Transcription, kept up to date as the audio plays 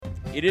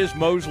It is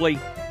Mosley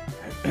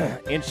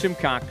and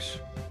Simcox,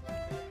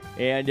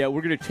 and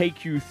we're going to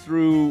take you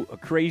through a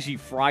crazy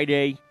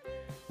Friday.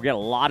 We got a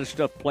lot of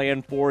stuff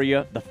planned for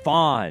you. The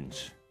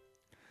Fonz.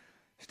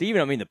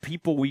 Steven, I mean, the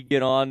people we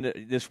get on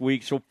this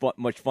week, so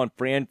much fun.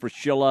 Fran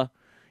Fraschilla.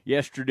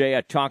 Yesterday,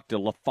 I talked to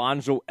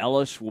LaFonso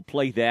Ellis. We'll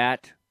play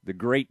that. The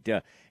great,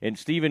 and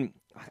Steven,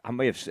 I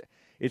may have said,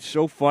 it's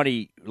so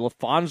funny.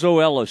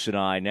 LaFonso Ellis and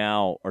I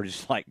now are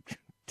just like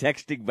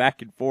texting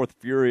back and forth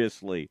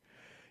furiously.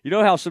 You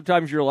know how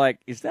sometimes you're like,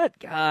 is that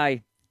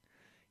guy?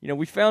 You know,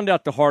 we found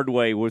out the hard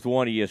way with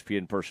one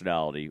ESPN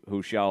personality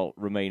who shall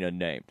remain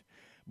unnamed.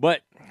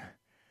 But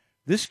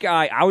this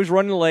guy, I was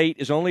running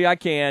late as only I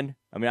can.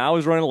 I mean, I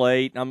was running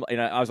late, and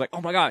I was like, oh,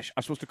 my gosh, I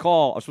was supposed to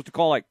call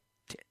like,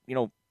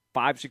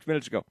 5-6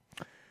 minutes ago.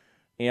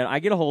 And I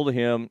get a hold of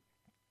him.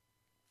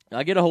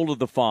 I get a hold of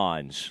the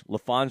Fonz,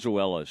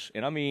 LaFonso Ellis.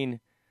 And, I mean,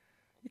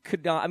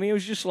 it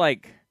was just,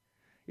 like,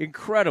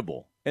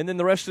 incredible. And then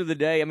the rest of the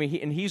day, I mean,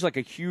 he's like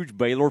a huge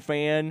Baylor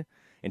fan,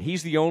 and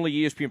he's the only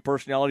ESPN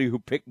personality who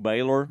picked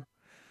Baylor.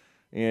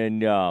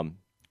 And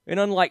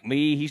unlike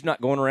me, he's not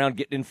going around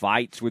getting in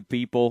fights with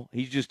people.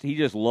 He just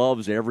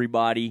loves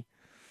everybody.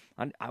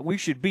 We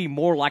should be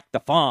more like the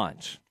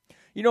Fonz.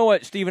 You know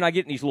what, Stephen? I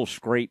get in these little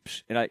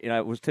scrapes, and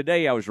I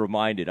was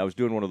reminded. I was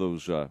doing one of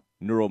those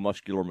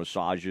neuromuscular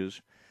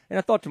massages, and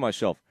I thought to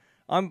myself,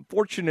 I'm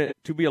fortunate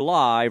to be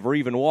alive or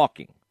even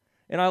walking.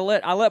 And I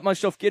let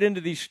myself get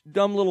into these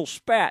dumb little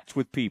spats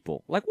with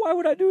people. Like, why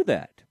would I do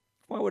that?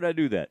 Why would I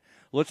do that?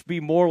 Let's be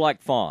more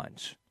like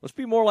Fonz. Let's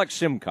be more like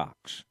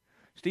Simcox.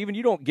 Stephen,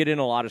 you don't get in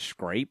a lot of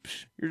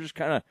scrapes. You're just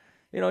kind of,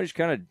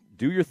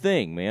 do your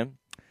thing, man.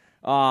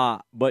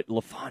 But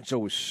LaFonso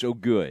was so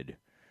good.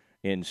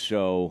 And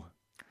so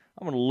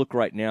I'm going to look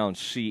right now and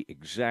see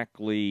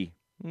exactly.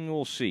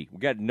 We'll see. We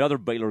got another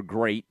Baylor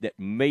great that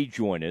may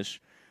join us.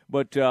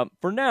 But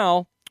for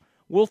now,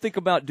 we'll think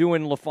about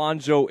doing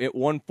LaFonso at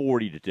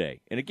 140 today.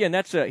 And again,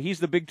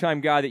 he's the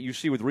big-time guy that you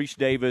see with Reese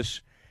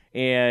Davis.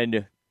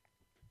 And,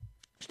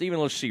 Stephen,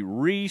 let's see.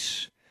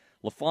 Reese,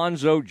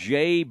 LaFonso,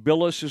 Jay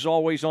Billis is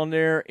always on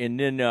there. And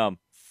then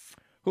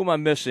who am I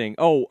missing?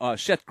 Oh,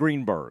 Seth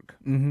Greenberg.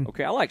 Mm-hmm.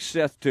 Okay, I like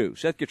Seth, too.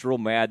 Seth gets real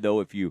mad,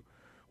 though,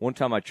 one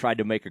time I tried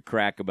to make a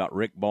crack about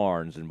Rick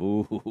Barnes, and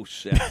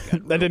Seth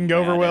got that didn't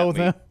go over well with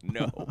him?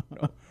 No.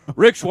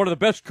 Rick's one of the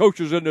best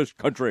coaches in this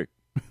country.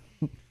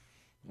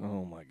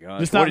 Oh, my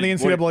God. Just not in the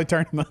NCAA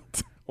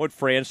tournament. What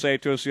Fran say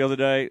to us the other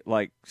day?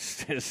 Like,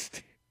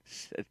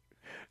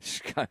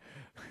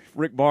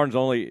 Rick Barnes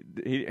only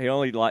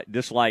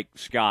disliked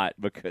Scott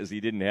because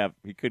he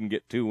couldn't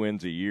get 2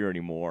 wins a year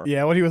anymore.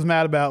 Yeah, what he was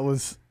mad about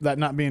was that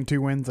not being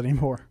 2 wins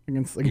anymore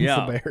against the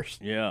Bears.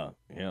 Yeah.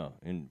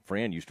 And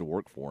Fran used to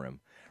work for him.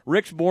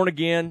 Rick's born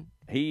again.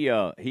 He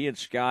and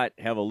Scott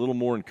have a little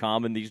more in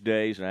common these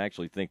days, and I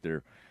actually think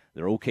they're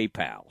okay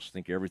pals. I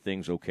think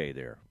everything's okay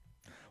there.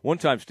 One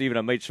time, Stephen,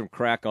 I made some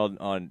crack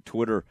on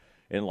Twitter,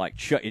 and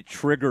it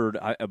triggered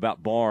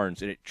about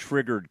Barnes, and it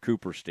triggered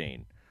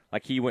Cooperstein.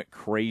 Like, he went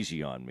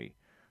crazy on me.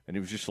 And it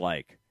was just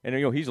like, and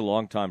he's a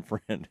longtime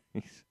friend.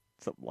 He's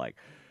something like,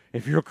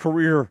 if your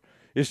career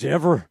is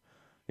ever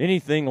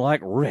anything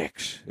like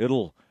Rick's, it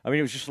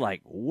was just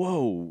like,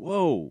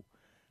 whoa.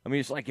 I mean,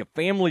 it's like a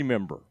family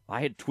member.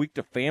 I had tweaked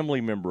a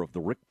family member of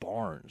the Rick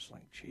Barnes.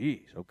 Like,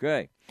 geez,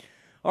 okay.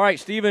 All right,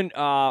 Stephen, we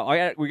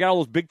got all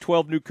those Big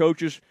 12 new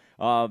coaches.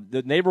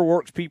 The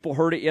NeighborWorks people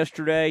heard it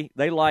yesterday.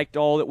 They liked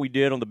all that we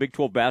did on the Big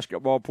 12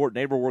 basketball report.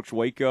 NeighborWorks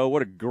Waco,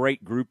 what a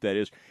great group that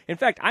is. In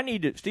fact,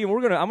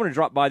 Stephen, I'm going to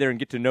drop by there and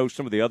get to know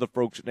some of the other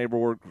folks at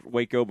NeighborWorks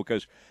Waco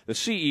because the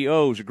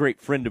CEO is a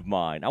great friend of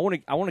mine. I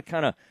want to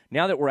kind of,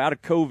 now that we're out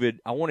of COVID,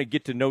 I want to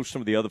get to know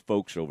some of the other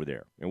folks over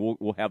there, and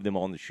we'll have them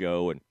on the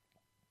show and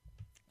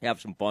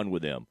have some fun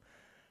with them.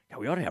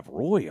 God, we ought to have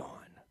Roy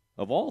on,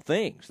 of all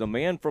things, the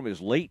man from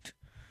his late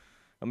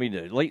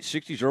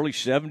 60s, early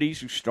 70s,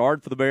 who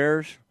starred for the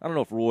Bears. I don't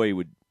know if Roy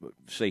would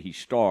say he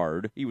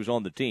starred. He was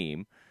on the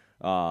team,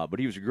 but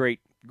he was a great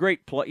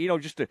play.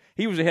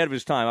 He was ahead of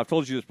his time. I've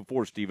told you this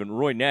before, Stephen.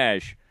 Roy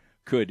Nash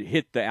could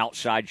hit the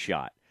outside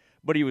shot,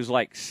 but he was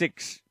like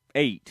 6'8",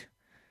 and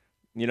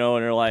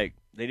they're like,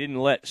 they didn't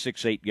let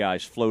 6'8"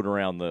 guys float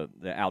around the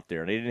out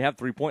there. They didn't have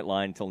three-point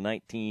line until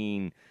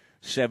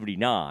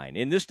 1979.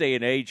 In this day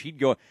and age, he'd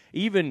go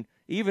even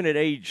at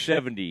age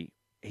 70.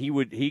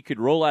 He could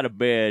roll out of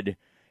bed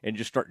and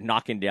just start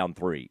knocking down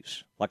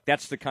threes. Like,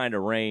 that's the kind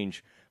of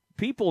range.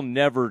 People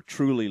never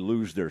truly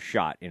lose their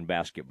shot in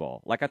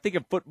basketball. Like, I think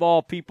in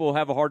football, people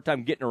have a hard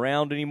time getting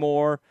around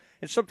anymore,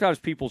 and sometimes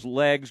people's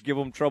legs give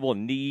them trouble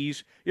and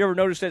knees. You ever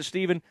notice that,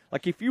 Stephen?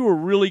 Like, if you were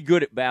really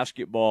good at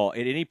basketball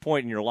at any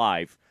point in your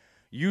life,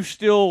 you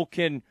still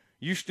can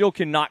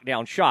knock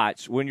down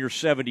shots when you're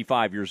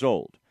 75 years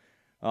old.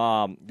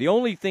 The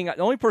only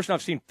person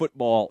I've seen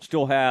football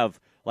still have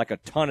like a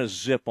ton of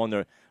zip on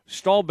their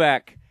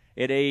Staubach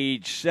at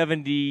age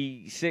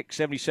 76,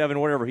 77,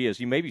 whatever he is.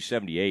 He may be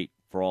 78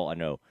 for all I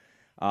know.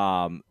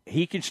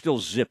 He can still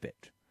zip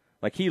it.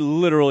 Like, he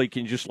literally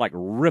can just, like,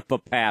 rip a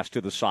pass to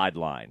the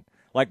sideline.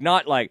 Like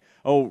not like,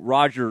 oh,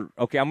 Roger,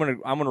 okay, I'm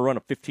gonna run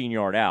a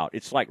 15-yard out.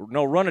 It's like,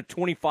 no, run a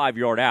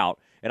 25-yard out,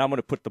 and I'm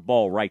gonna put the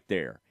ball right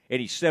there.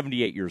 And he's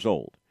 78 years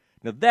old.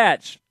 Now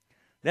that's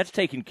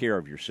taking care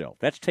of yourself.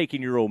 That's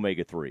taking your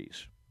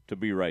omega-3s to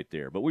be right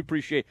there. But we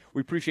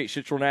appreciate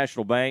Central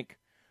National Bank.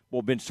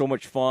 Well, been so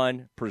much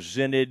fun.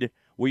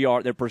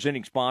 Their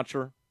presenting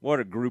sponsor. What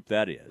a group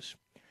that is.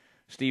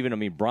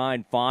 Stephen,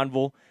 Brian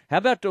Fonville. How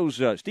about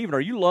those, Stephen, are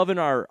you loving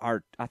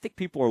our I think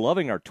people are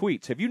loving our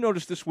tweets. Have you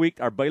noticed this week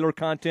our Baylor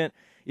content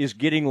is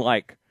getting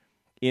like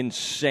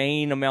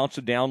insane amounts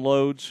of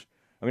downloads?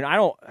 I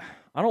don't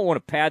want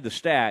to pad the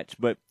stats,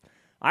 but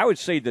I would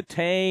say the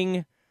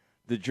Tang,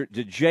 the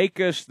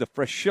Jacobs, the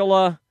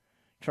Freshilla. I'm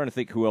trying to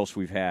think who else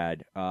we've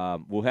had.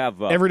 We'll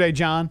have Everyday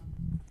John.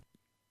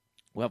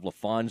 We'll have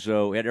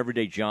LaFonso. We had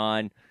Everyday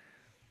John.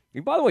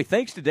 And by the way,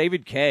 thanks to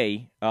David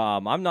Kay.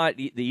 I'm not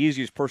the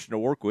easiest person to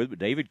work with, but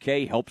David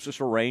Kay helps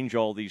us arrange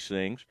all these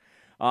things.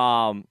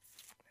 But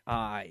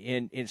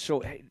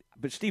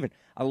Stephen,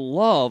 I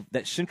love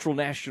that Central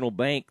National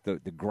Bank, the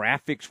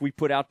graphics we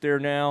put out there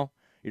now.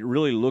 It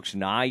really looks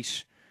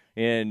nice.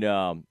 And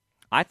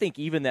I think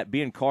even that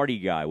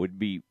Biancardi guy would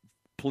be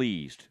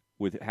pleased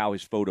with how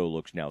his photo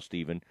looks now,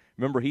 Stephen.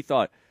 Remember, he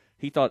thought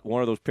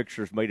one of those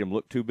pictures made him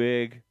look too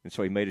big, and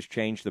so he made us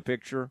change the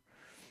picture.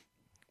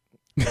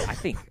 I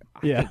think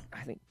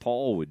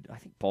Paul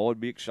would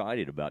be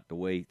excited about the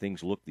way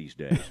things look these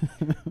days.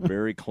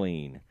 Very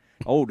clean.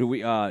 Oh,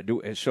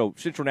 so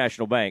Central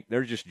National Bank,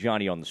 they're just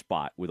Johnny on the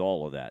spot with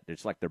all of that.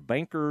 It's like they're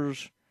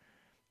bankers.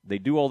 They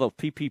do all the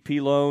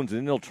PPP loans, and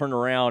then they'll turn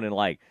around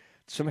and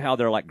somehow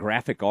they're like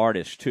graphic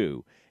artists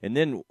too. And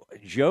then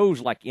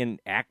Joe's like in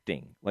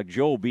acting. Like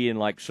Joe will be in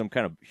like some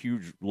kind of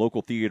huge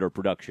local theater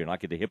production,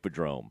 like at the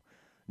Hippodrome.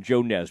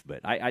 Joe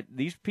Nesbitt.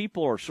 These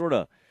people are sort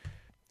of,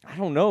 I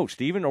don't know,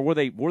 Stephen, or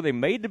were they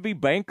made to be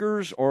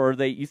bankers, or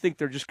you think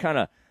they're just kind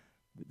of,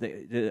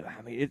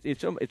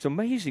 it's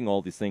amazing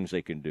all these things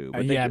they can do.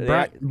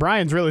 But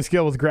Brian's really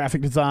skilled with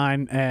graphic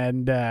design,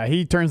 and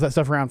he turns that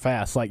stuff around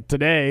fast. Like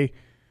today,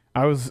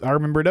 I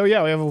remembered, we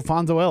have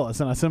LaFonso Ellis,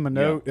 and I sent him a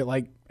note at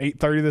like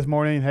 8:30 this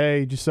morning.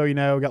 Hey, just so you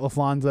know, got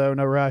LaFonso,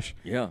 no rush.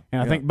 Yeah.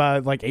 And I think by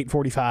like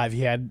 8:45,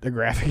 he had a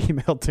graphic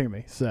emailed to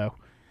me. So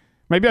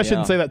maybe I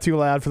shouldn't say that too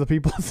loud for the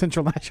people at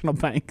Central National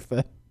Bank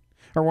that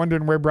are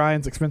wondering where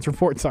Brian's expense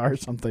reports are or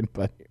something.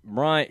 But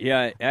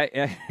Brian,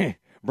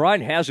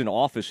 Brian has an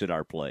office at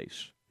our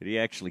place. He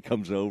actually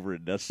comes over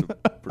and does some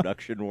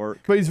production work.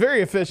 But he's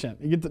very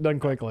efficient. He gets it done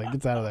quickly. He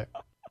gets out of there.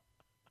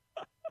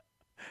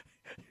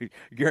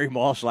 Gary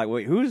Moss like,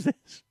 wait, who is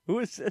this? Who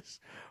is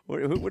this?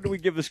 When do we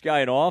give this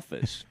guy an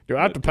office? Do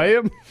I have to pay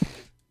him?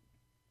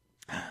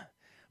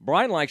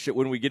 Brian likes it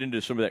when we get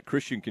into some of that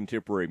Christian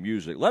contemporary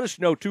music. Let us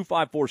know,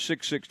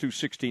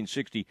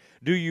 254-662-1660.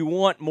 Do you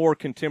want more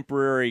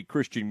contemporary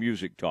Christian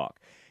music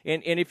talk?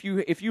 And if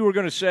you were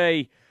going to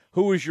say,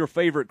 who is your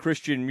favorite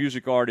Christian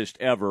music artist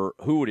ever,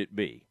 who would it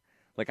be?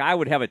 Like, I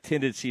would have a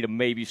tendency to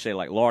maybe say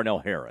like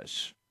Larnell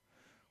Harris.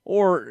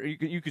 Or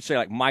you could say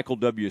like Michael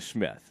W.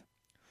 Smith.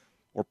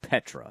 Or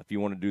Petra, if you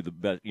want to do the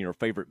best,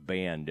 favorite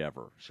band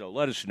ever. So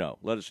let us know.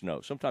 Let us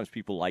know. Sometimes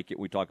people like it.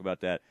 We talk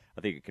about that.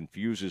 I think it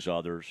confuses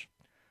others.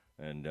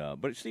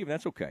 But Stephen,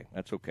 that's okay.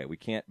 That's okay. We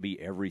can't be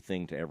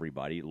everything to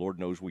everybody. Lord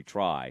knows we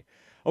try.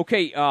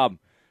 Okay,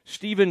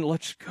 Stephen,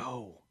 let's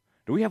go.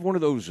 Do we have one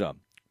of those?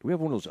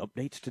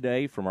 Updates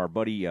today from our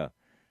buddy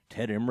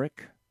Ted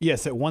Emmerich?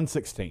 Yes, at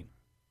 1:16.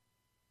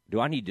 Do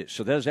I need to?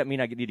 So does that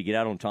mean I need to get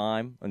out on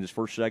time in this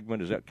first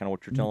segment? Is that kind of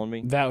what you're telling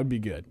me? That would be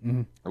good.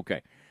 Mm-hmm.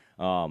 Okay.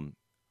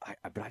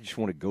 But I just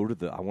want to go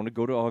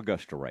to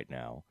Augusta right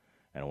now,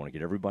 and I want to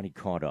get everybody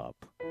caught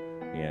up.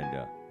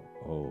 And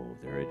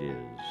there it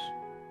is.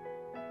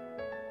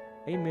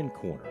 Amen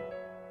Corner.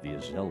 The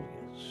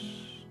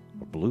azaleas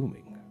are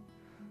blooming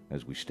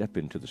as we step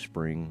into the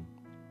spring.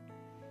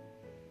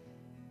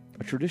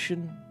 A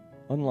tradition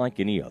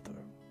unlike any other.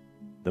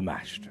 The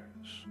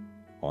Masters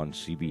on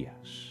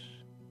CBS.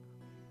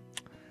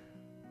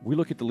 We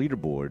look at the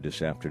leaderboard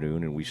this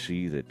afternoon, and we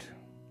see that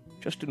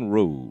Justin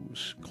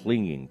Rose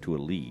clinging to a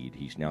lead.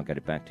 He's now got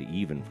it back to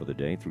even for the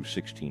day through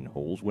 16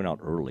 holes. Went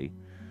out early.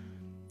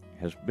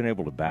 Has been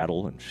able to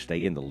battle and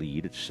stay in the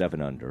lead at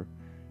 7 under.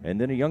 And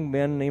then a young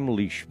man named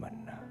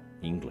Leishman,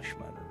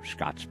 Englishman or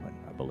Scotsman,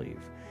 I believe,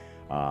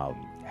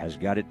 has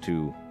got it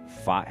to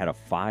had a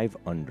 5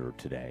 under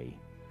today.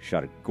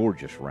 Shot a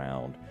gorgeous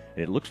round.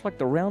 And it looks like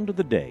the round of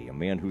the day. A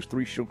man who's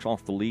 3 strokes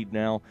off the lead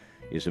now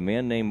is a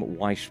man named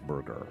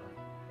Weisberger.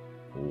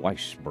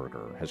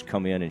 Weisberger has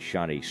come in and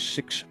shot a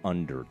 6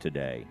 under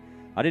today.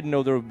 I didn't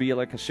know there would be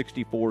like a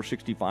 64,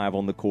 65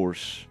 on the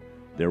course.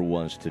 There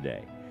was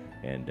today.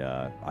 And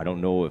I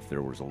don't know if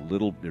there was a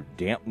little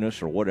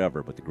dampness or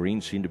whatever, but the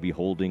greens seem to be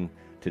holding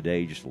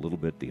today just a little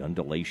bit. The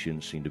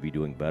undulations seem to be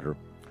doing better.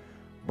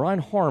 Brian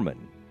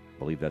Harmon, I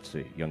believe that's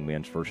the young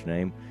man's first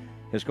name,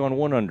 has gone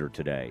 1 under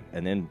today.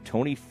 And then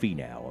Tony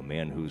Finau, a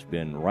man who's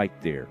been right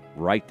there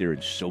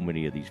in so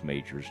many of these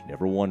majors,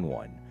 never won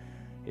one,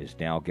 has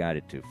now got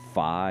it to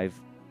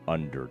 5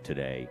 under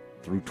today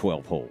through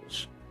 12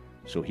 holes.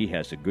 So he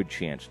has a good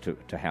chance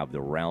to have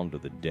the round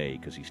of the day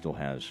because he still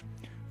has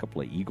a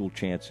couple of eagle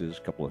chances,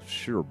 a couple of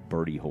sure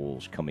birdie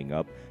holes coming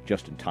up.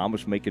 Justin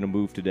Thomas making a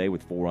move today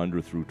with 4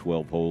 under through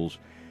 12 holes.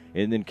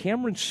 And then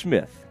Cameron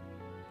Smith,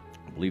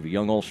 I believe a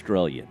young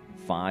Australian,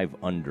 5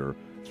 under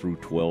through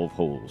 12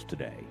 holes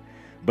today.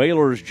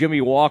 Baylor's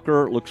Jimmy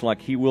Walker looks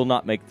like he will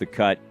not make the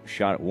cut.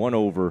 Shot at 1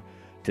 over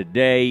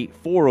today,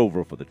 4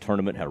 over for the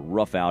tournament. Had a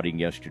rough outing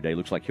yesterday.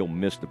 Looks like he'll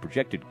miss. The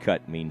projected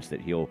cut means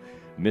that he'll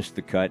miss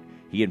the cut.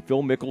 He and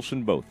Phil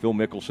Mickelson both. Phil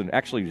Mickelson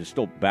actually is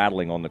still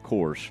battling on the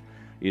course.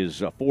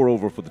 Is 4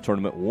 over for the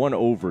tournament, 1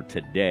 over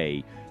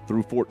today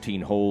through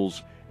 14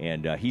 holes.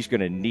 And he's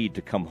going to need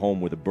to come home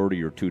with a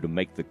birdie or two to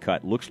make the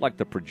cut. Looks like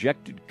the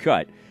projected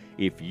cut,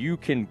 if you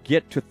can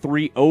get to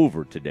 3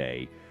 over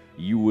today,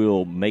 you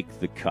will make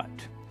the cut.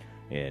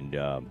 And,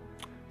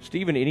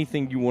 Stephen,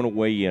 anything you want to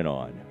weigh in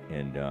on?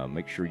 And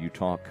make sure you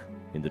talk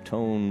in the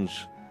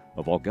tones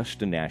of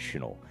Augusta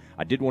National.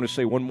 I did want to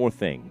say one more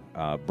thing.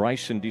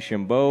 Bryson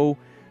DeChambeau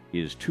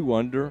is 2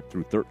 under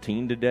through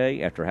 13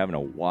 today after having a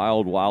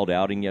wild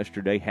outing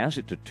yesterday. Has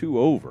it to 2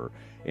 over.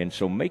 And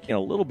so making a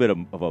little bit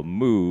of a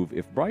move.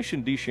 If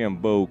Bryson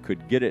DeChambeau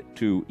could get it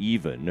to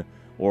even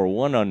or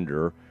 1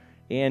 under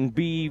and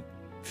be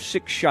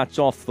 6 shots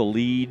off the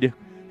lead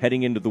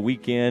heading into the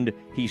weekend,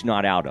 he's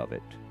not out of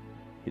it.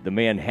 The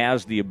man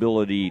has the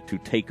ability to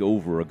take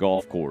over a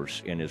golf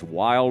course, and as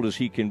wild as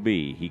he can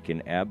be, he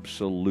can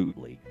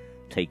absolutely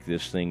take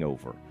this thing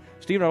over.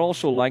 Stephen, I'd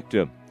also like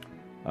to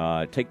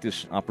take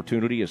this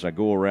opportunity as I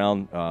go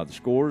around the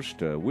scores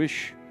to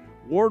wish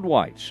Ward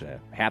White's a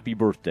happy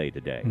birthday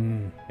today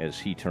as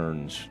he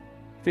turns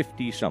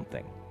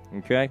 50-something,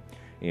 okay?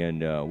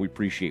 And we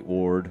appreciate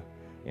Ward,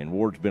 and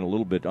Ward's been a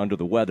little bit under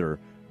the weather,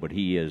 but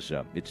he is,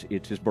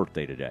 it's his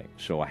birthday today.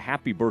 So a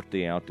happy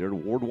birthday out there to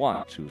Ward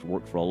Watts, who's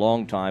worked for a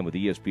long time with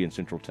ESPN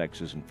Central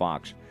Texas and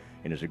Fox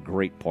and is a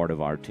great part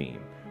of our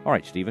team. All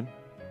right, Stephen.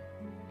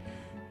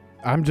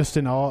 I'm just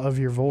in awe of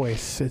your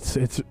voice.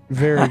 It's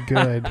very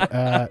good.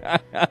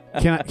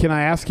 Can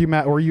I ask you,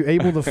 Matt, were you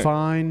able to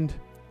find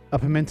a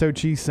pimento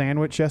cheese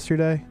sandwich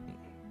yesterday?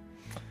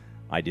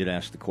 I did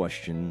ask the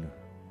question,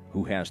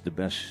 who has the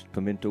best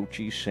pimento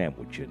cheese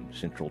sandwich in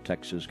Central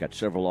Texas? Got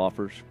several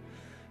offers.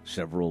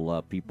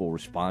 Several people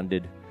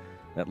responded.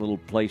 That little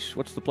place,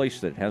 what's the place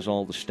that has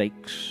all the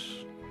steaks?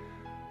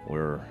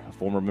 Where a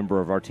former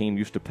member of our team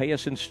used to pay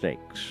us in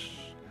steaks.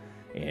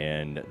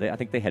 And I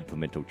think they had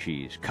pimento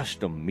cheese.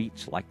 Custom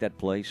Meats, like that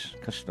place.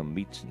 Custom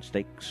Meats and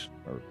Steaks.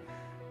 Or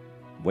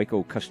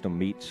Waco Custom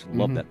Meats.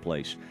 Love that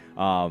place.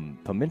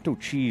 Pimento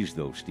cheese,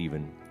 though,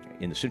 Stephen,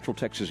 in the Central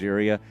Texas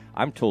area,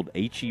 I'm told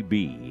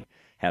H-E-B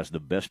has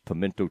the best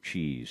pimento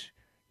cheese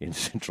in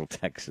Central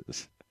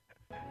Texas.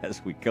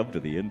 As we come to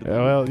the end of the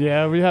well,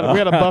 yeah, we had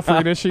a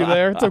buffering issue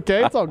there. It's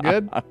okay. It's all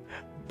good.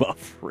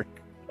 Buffering.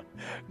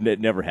 It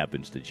never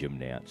happens to Jim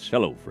Nance.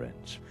 Hello,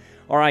 friends.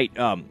 All right.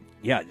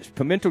 Yeah,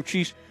 pimento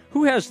cheese.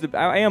 Who has the –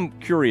 I am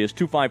curious,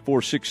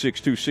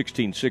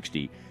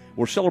 254-662-1660.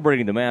 We're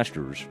celebrating the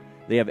Masters.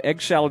 They have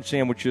egg salad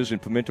sandwiches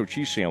and pimento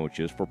cheese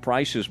sandwiches for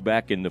prices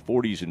back in the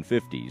 40s and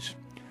 50s.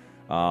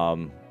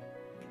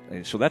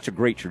 So that's a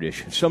great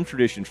tradition. Some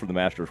traditions for the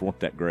Masters weren't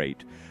that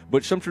great,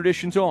 but some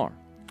traditions are.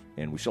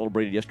 And we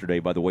celebrated yesterday,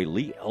 by the way,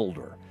 Lee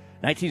Elder,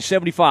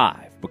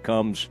 1975,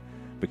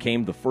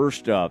 became the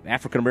first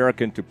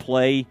African-American to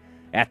play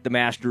at the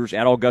Masters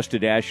at Augusta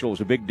National. It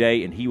was a big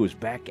day, and he was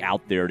back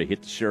out there to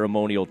hit the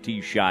ceremonial tee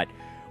shot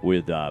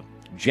with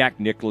Jack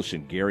Nicklaus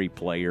and Gary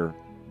Player.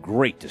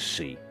 Great to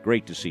see.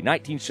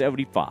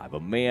 1975, a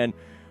man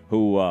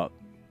who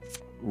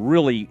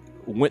really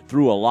went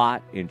through a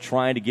lot in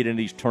trying to get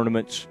into these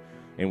tournaments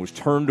and was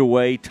turned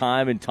away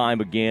time and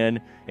time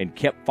again and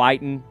kept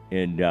fighting.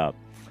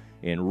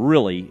 And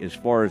really, as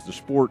far as the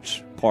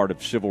sports part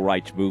of civil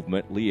rights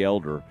movement, Lee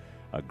Elder,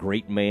 a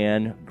great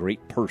man,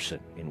 great person,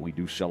 and we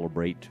do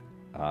celebrate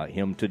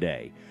him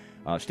today.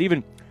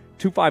 Stephen,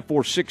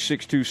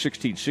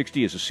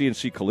 254-662-1660 is a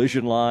CNC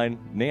collision line.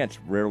 Nance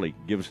rarely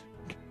gives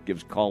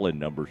call-in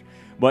numbers.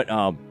 But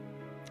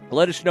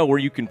let us know where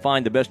you can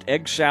find the best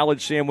egg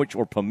salad sandwich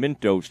or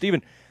pimento.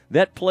 Stephen,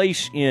 that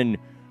place in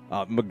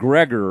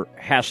McGregor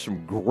has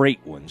some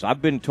great ones.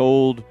 I've been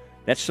told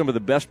that's some of the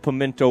best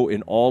pimento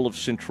in all of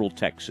Central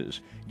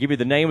Texas. Give me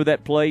the name of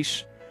that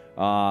place,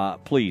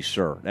 please,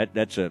 sir.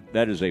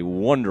 That is a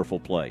wonderful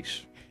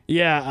place.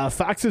 Yeah,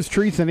 Fox's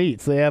Treats and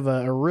Eats. They have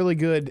a really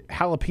good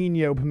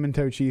jalapeno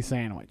pimento cheese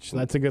sandwich.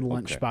 That's a good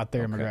lunch spot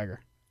there in McGregor.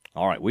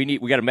 All right, we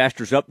got a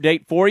Masters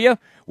update for you.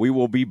 We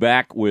will be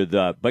back with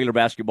Baylor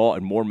basketball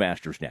and more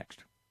Masters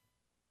next.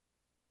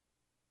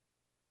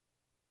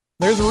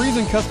 There's a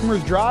reason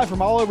customers drive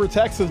from all over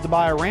Texas to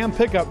buy a Ram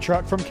pickup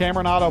truck from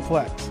Cameron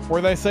Autoplex, where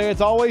they say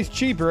it's always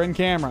cheaper in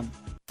Cameron.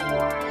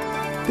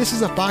 This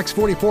is a Fox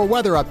 44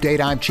 weather update.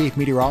 I'm Chief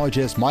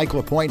Meteorologist Mike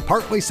LaPointe.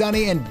 Partly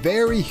sunny and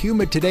very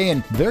humid today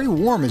and very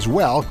warm as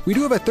well. We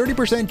do have a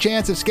 30%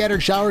 chance of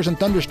scattered showers and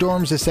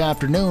thunderstorms this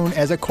afternoon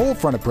as a cold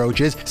front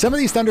approaches. Some of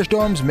these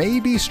thunderstorms may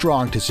be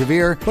strong to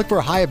severe. Look for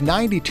a high of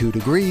 92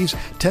 degrees.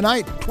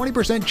 Tonight,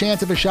 20%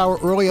 chance of a shower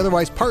early,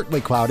 otherwise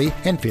partly cloudy,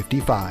 and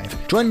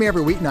 55. Join me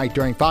every weeknight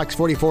during Fox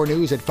 44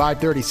 News at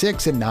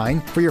 5:36 and 9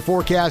 for your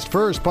forecast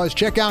first. Plus,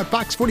 check out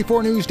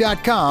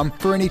fox44news.com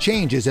for any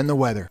changes in the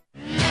weather.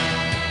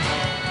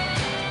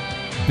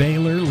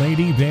 Baylor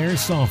Lady Bears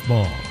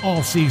softball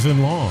all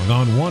season long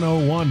on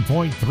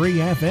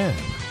 101.3 FM.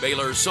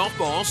 Baylor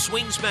softball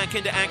swings back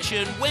into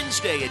action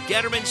Wednesday at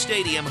Gatterman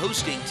Stadium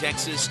hosting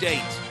Texas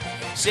State.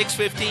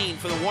 6:15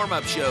 for the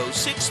warm-up show,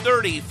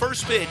 6:30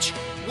 first pitch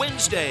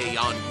Wednesday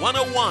on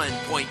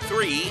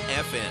 101.3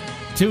 FM.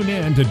 Tune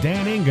in to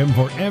Dan Ingham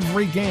for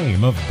every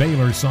game of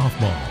Baylor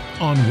softball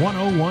on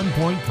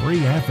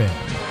 101.3 FM.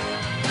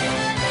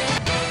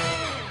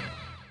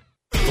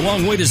 The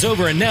long wait is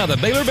over, and now the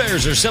Baylor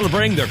Bears are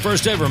celebrating their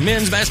first ever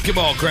men's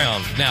basketball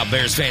crown. Now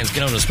Bears fans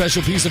can own a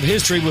special piece of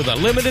history with a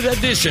limited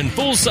edition,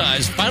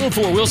 full-size Final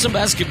Four Wilson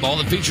basketball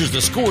that features the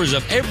scores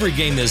of every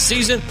game this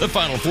season, the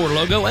Final Four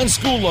logo, and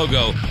school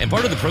logo. And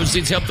part of the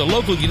proceeds help the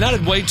local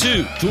United Way,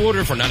 too. To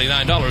order for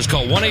 $99,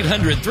 call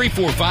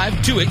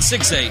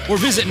 1-800-345-2868 or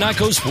visit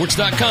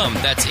NICOsports.com.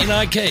 That's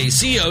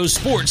NIKCO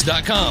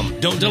Sports.com.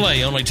 Don't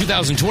delay. Only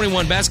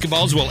 2021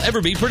 basketballs will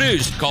ever be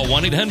produced. Call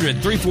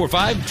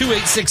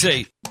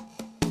 1-800-345-2868.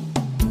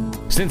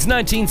 Since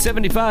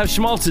 1975,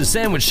 Schmaltz's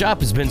Sandwich Shop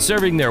has been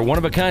serving their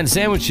one-of-a-kind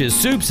sandwiches,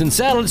 soups, and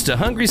salads to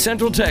hungry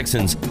Central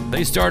Texans.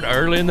 They start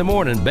early in the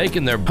morning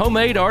baking their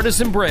homemade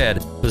artisan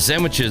bread. The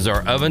sandwiches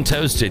are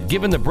oven-toasted,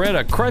 giving the bread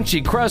a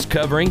crunchy crust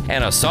covering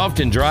and a soft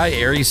and dry,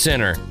 airy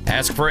center.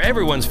 Ask for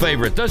everyone's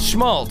favorite, the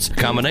Schmaltz, a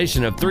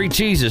combination of 3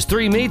 cheeses,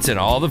 3 meats, and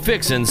all the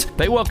fixins.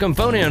 They welcome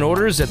phone-in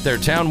orders at their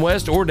Town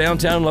West or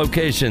downtown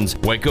locations.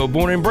 Waco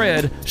born and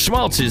bred,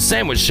 Schmaltz's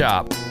Sandwich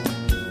Shop.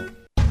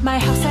 My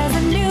house has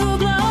a new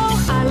glow.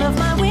 I love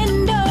my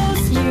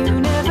windows.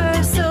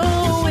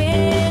 Universal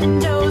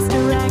Windows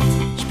Direct.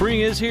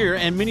 Spring is here,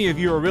 and many of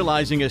you are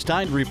realizing it's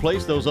time to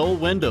replace those old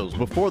windows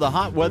before the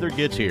hot weather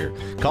gets here.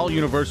 Call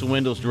Universal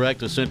Windows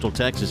Direct of Central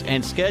Texas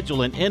and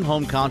schedule an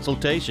in-home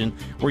consultation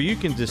where you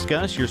can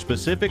discuss your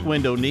specific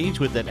window needs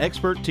with an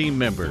expert team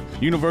member.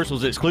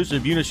 Universal's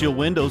exclusive Unishield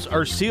windows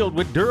are sealed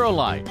with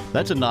Duralite.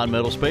 That's a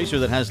non-metal spacer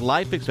that has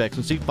life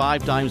expectancy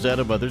 5 times that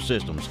of other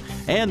systems.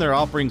 And they're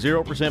offering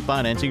 0%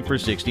 financing for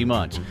 60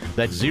 months.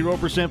 That's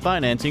 0%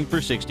 financing for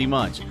 60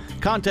 months.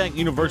 Contact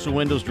Universal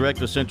Windows Direct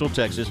of Central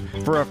Texas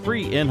for a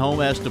free in-home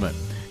estimate.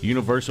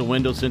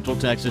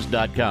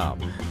 UniversalWindowsCentralTexas.com.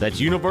 That's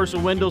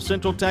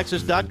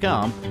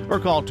UniversalWindowsCentralTexas.com or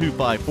call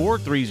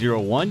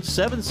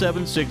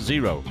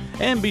 254-301-7760.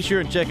 And be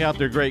sure and check out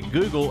their great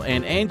Google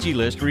and Angie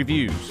List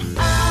reviews.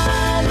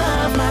 I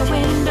love my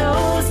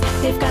windows.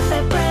 They've got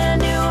that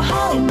brand new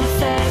home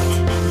effect.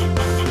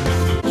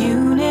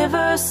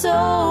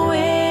 Universal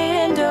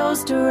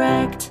Windows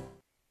Direct.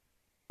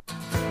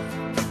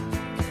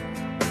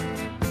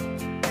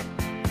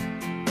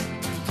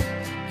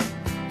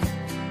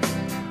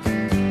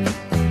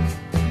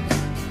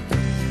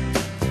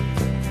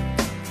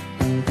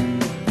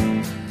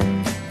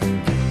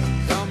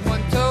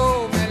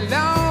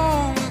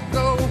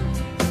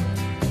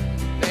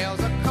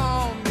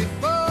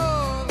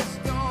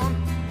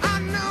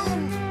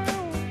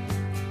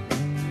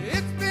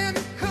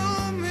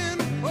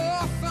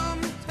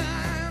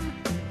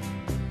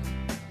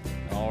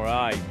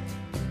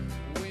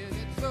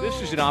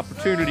 An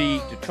opportunity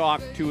to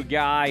talk to a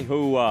guy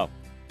who,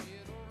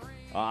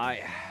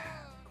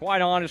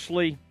 quite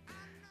honestly,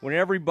 when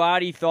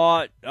everybody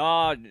thought,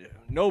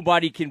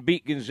 nobody can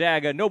beat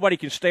Gonzaga, nobody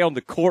can stay on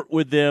the court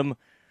with them,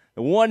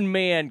 the one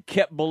man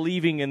kept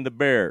believing in the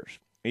Bears.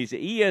 He's an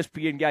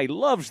ESPN guy. He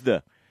loves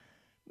the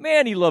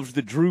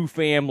Drew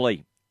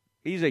family.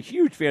 He's a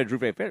huge fan of Drew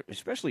family,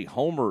 especially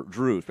Homer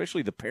Drew,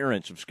 especially the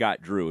parents of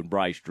Scott Drew and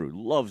Bryce Drew.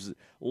 Loves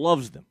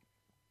them.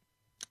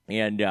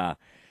 And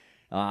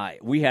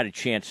we had a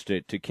chance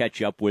to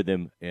catch up with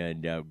him,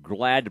 and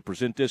glad to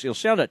present this. It'll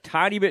sound a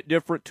tiny bit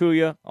different to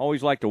you. I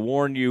always like to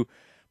warn you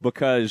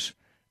because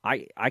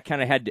I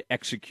kind of had to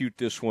execute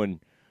this one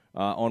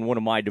on one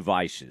of my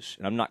devices,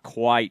 and I'm not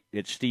quite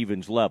at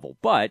Steven's level.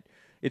 But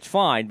it's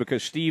fine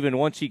because Steven,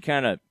 once he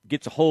kind of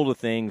gets a hold of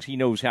things, he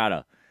knows how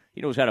to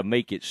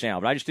make it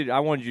sound. But I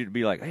wanted you to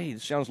be like, hey,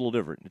 this sounds a little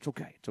different. It's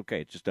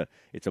okay.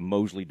 It's a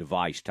Mosley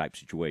device type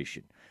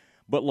situation.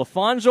 But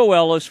LaFonso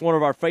Ellis, one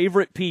of our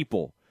favorite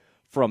people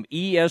from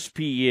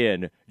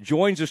ESPN,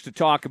 joins us to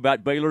talk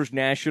about Baylor's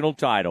national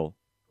title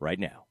right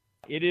now.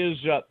 It is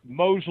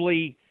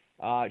Mosley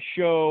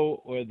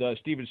Show with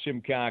Stephen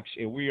Simcox,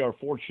 and we are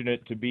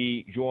fortunate to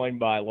be joined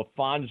by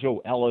LaFonso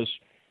Ellis,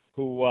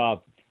 who,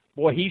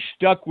 he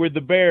stuck with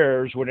the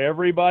Bears when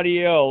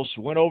everybody else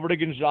went over to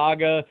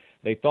Gonzaga.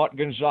 They thought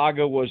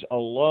Gonzaga was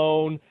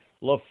alone.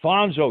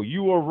 LaFonso,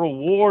 you were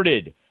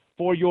rewarded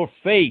for your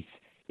faith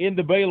in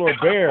the Baylor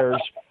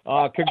Bears.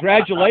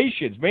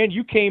 Congratulations, man.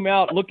 You came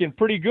out looking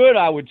pretty good,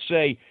 I would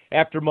say,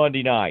 after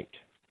Monday night.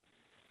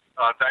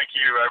 Thank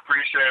you. I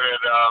appreciate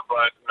it.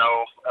 But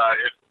no,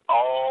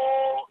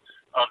 all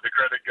of the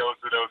credit goes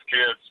to those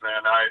kids,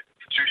 man.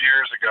 2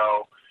 years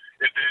ago,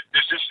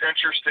 it's just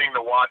interesting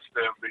to watch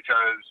them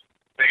because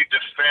they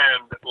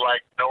defend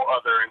like no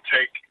other and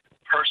take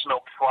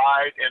personal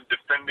pride in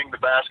defending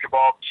the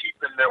basketball,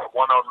 keeping their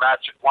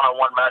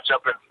one-on-one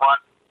matchup in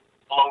front.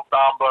 Flo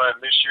Thamba and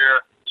this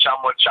year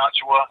Chamwa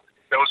Chachua,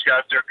 those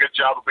guys do a good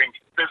job of being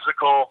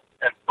physical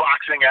and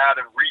boxing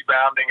out and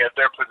rebounding at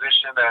their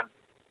position. And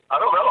I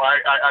don't know,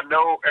 I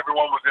know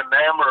everyone was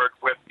enamored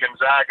with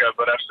Gonzaga,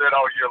 but I've said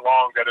all year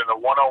long that in a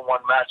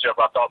one-on-one matchup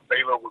I thought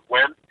Baylor would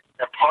win.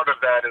 And part of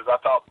that is I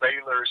thought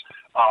Baylor's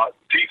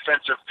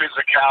defensive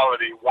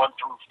physicality 1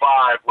 through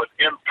 5 would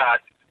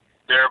impact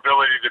their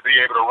ability to be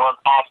able to run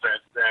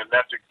offense, and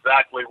that's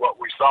exactly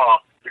what we saw.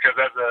 Because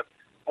as a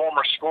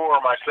former scorer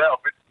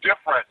myself, it's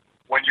different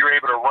when you're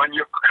able to run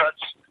your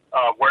cuts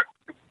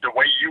the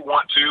way you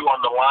want to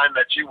on the line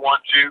that you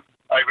want to,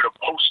 able to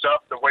post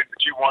up the way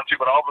that you want to.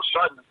 But all of a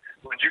sudden,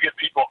 when you get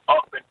people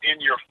up and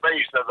in your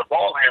face as a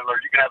ball handler,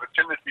 you can have a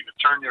tendency to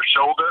turn your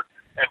shoulder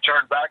and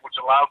turn back, which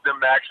allows them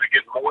to actually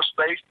get more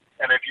space.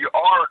 And if you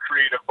are a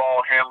creative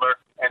ball handler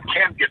and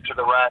can get to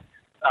the rack,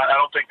 I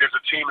don't think there's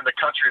a team in the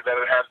country that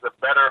has a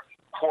better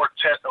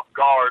quartet of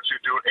guards who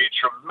do a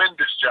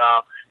tremendous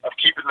job of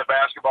keeping the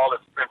basketball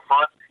in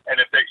front. And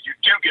if you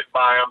do get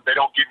by them, they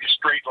don't give you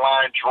straight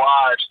line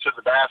drives to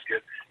the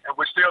basket. And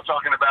we're still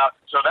talking about,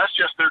 so that's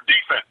just their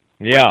defense.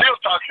 Yeah. We're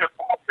still talking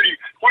about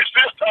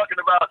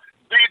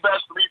the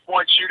best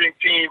 3-point shooting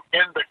team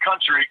in the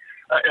country.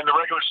 In the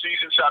regular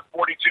season, shot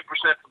 42%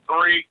 from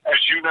three, as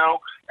you know,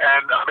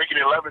 and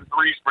making 11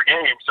 threes per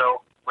game.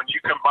 So when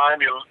you combine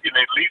an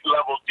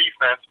elite-level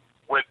defense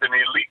with an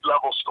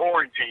elite-level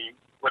scoring team,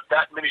 with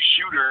that many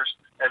shooters,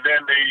 and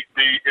then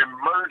the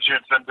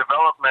emergence and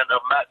development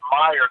of Matt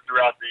Meyer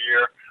throughout the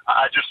year,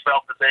 I just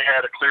felt that they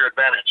had a clear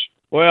advantage.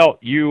 Well,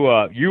 you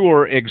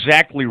were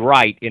exactly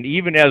right. And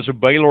even as a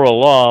Baylor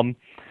alum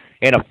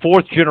and a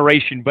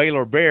fourth-generation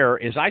Baylor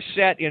Bear, as I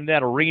sat in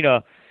that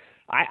arena,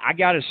 I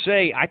got to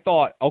say, I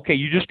thought, okay,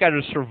 you just got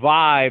to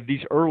survive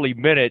these early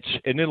minutes.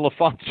 And then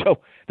LaFonso,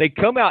 they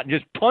come out and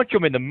just punch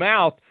them in the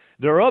mouth.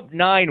 They're up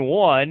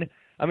 9-1.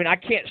 I mean, I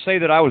can't say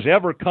that I was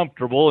ever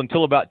comfortable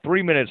until about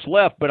 3 minutes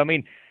left. But, I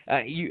mean,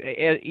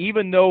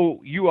 even though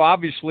you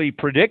obviously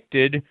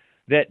predicted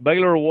that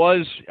Baylor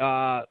was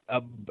a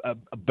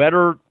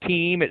better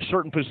team at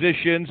certain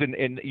positions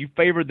and you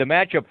favored the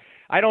matchup,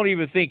 I don't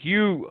even think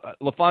you,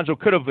 LaFonso,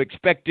 could have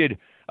expected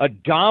a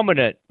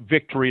dominant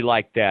victory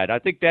like that. I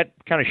think that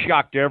kind of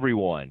shocked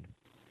everyone.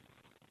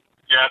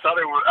 Yeah, I thought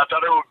it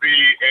would be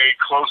a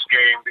close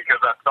game because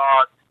I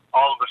thought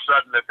all of a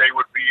sudden that they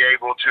would be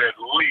able to at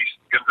least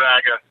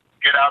Gonzaga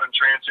get out in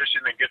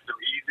transition and get some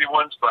easy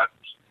ones. But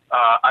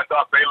I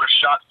thought Baylor's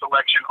shot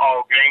selection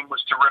all game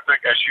was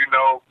terrific. As you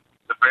know,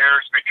 the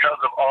Bears,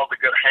 because of all the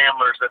good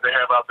handlers that they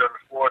have out there on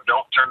the floor,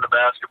 don't turn the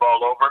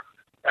basketball over.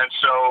 And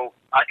so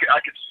I could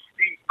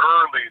see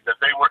early that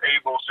they were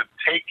able to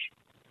take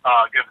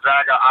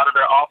Gonzaga out of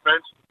their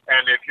offense,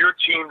 and if your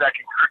team that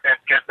can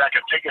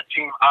take a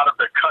team out of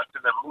their cuts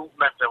and their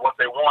movements and what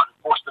they want and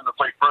force them to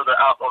play further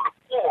out on the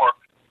floor,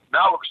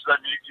 now all of a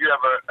sudden you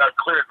have a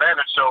clear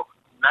advantage. So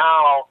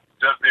now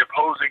does the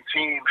opposing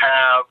team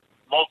have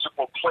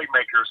multiple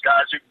playmakers,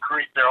 guys who can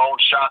create their own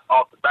shot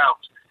off the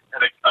bounce?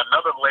 And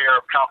another layer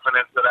of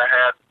confidence that I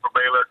had for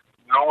Baylor,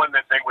 knowing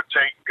that they would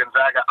take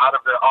Gonzaga out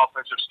of their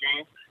offensive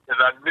scheme, is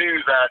I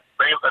knew that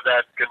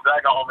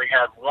Gonzaga only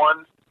had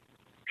one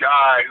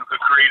guy who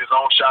could create his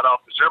own shot off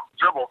the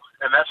dribble,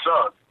 and that's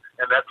Suggs.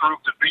 And that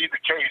proved to be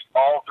the case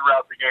all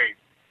throughout the game.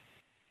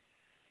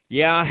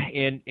 Yeah,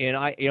 and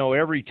I,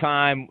 every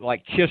time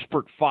like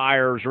Kispert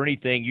fires or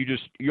anything,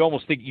 you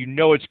almost think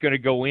it's going to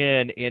go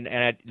in,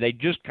 and they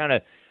just kind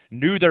of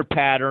knew their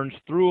patterns,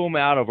 threw them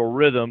out of a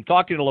rhythm.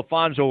 Talking to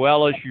LaFonso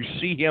Ellis, you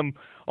see him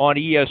on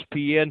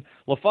ESPN.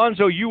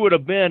 LaFonso, you would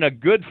have been a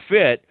good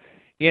fit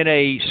in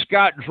a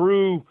Scott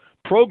Drew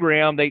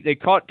program. They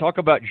talk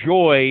about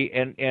joy,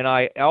 and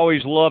I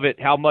always love it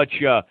how much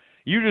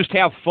you just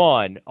have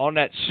fun on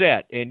that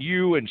set, and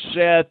you and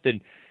Seth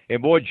and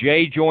boy,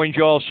 Jay joins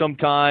y'all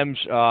sometimes,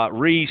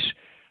 Reese,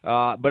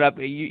 but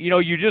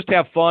you just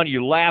have fun.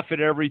 You laugh at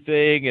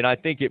everything, and I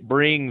think it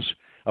brings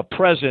a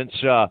presence.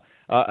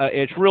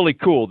 It's really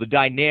cool, the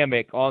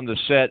dynamic on the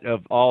set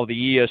of all the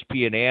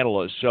ESPN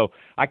analysts. So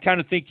I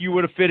kind of think you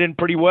would have fit in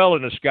pretty well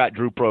in a Scott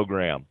Drew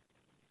program.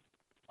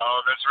 Oh,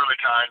 that's really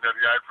kind of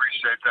you. I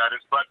appreciate that.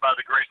 It's but by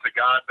the grace of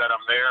God that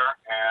I'm there,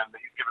 and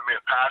He's given me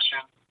a passion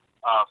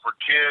for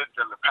kids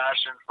and the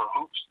passion for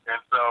hoops.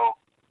 And so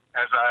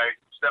as I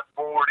step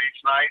forward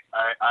each night,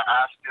 I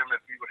ask Him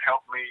if He would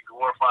help me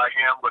glorify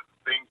Him with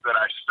the things that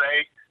I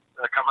say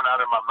that are coming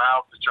out of my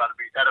mouth to try to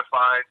be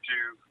edifying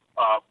to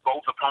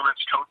both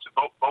opponents' coaches,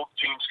 both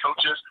teams'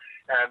 coaches,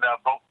 and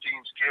both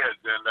teams' kids.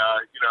 And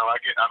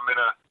I'm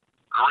in a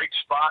great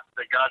spot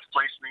that God's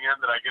placed me in,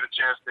 that I get a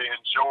chance to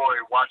enjoy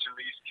watching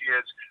these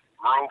kids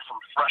grow from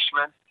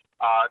freshman,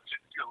 a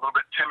little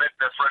bit timid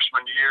that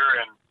freshman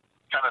year and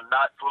kind of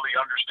not fully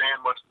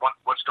understand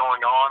what's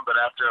going on. But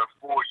after a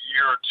full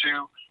year or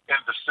two in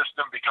the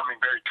system, becoming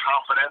very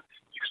confident,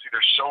 you can see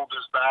their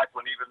shoulders back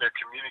when even they're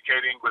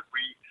communicating with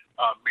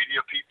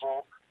media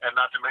people. And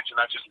not to mention,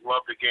 I just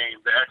love the game,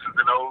 the X's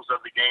and O's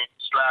of the game,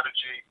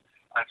 strategy,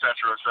 etc.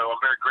 So I'm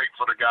very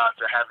grateful to God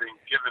for having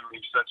given me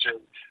such a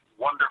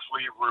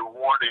wonderfully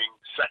rewarding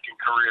second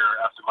career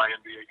after my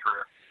NBA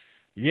career.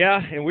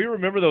 Yeah, and we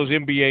remember those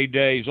NBA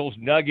days, those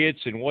Nuggets,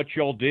 and what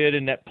y'all did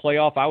in that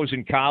playoff. I was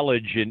in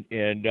college, and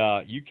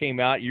you came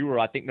out. You were,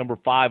 I think, number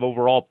 5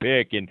 overall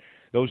pick. And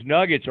those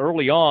Nuggets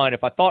early on,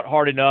 if I thought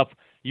hard enough,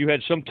 you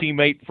had some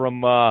teammate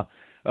from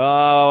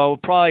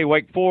probably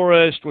Wake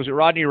Forest. Was it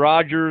Rodney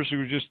Rogers, who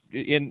was just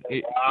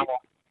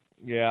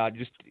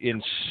just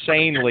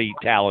insanely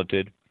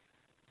talented?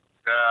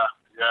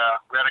 Yeah.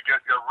 We had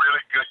a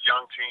really good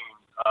young team.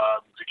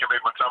 Dikembe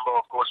Mutombo,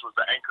 of course, was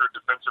the anchor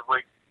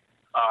defensively.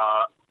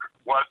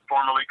 Was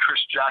formerly Chris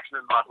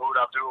Jackson, Mahmoud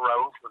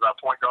Abdul-Rauf was our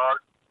point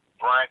guard.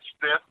 Brian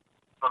Stiff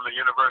from the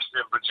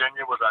University of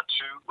Virginia was our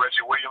 2.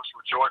 Reggie Williams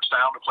from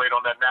Georgetown, who played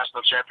on that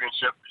national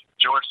championship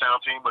Georgetown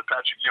team with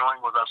Patrick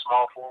Ewing, was our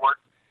small forward.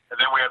 And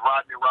then we had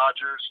Rodney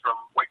Rogers from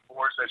Wake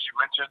Forest, as you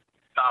mentioned.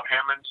 Tom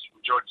Hammonds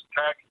from Georgia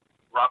Tech.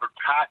 Robert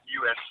Pat,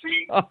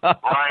 USC.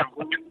 Brian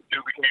Williams,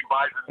 who became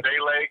Bison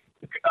Dele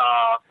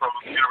from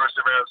the University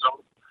of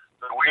Arizona.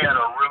 So we had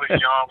a really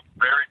young,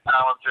 very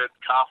talented,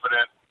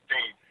 confident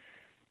team.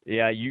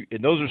 Yeah,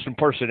 and those are some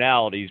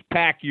personalities.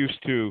 Pack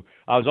used to.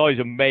 I was always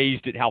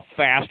amazed at how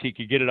fast he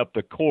could get it up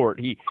the court.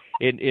 He,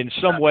 in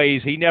some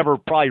ways, he never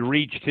probably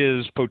reached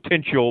his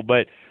potential,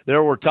 but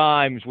there were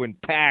times when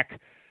Pack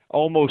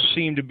almost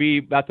seemed to be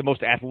about the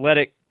most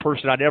athletic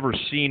person I'd ever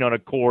seen on a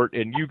court,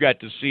 and you got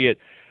to see it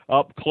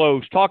up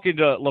close. Talking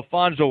to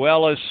LaFonso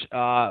Ellis,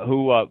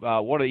 who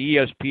one of the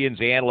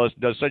ESPN's analysts,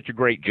 does such a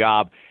great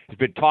job. He's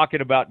been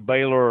talking about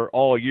Baylor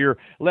all year.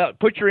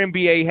 Put your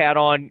NBA hat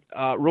on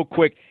real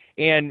quick.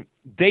 And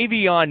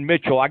Davion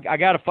Mitchell,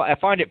 I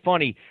find it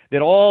funny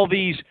that all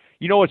these,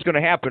 you know what's going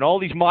to happen, all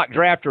these mock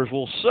drafters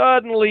will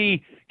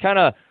suddenly kind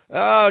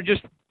of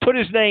just put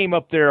his name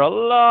up there a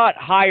lot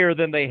higher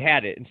than they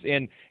had it.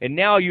 And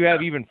now you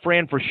have even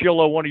Fran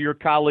Fraschillo, one of your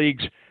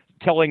colleagues,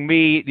 telling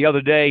me the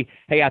other day,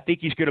 hey, I think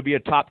he's going to be a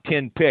top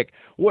 10 pick.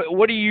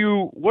 Where do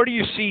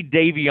you see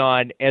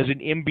Davion as an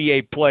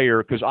NBA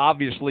player? Because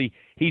obviously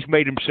he's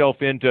made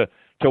himself into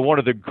one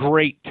of the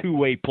great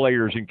two-way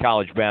players in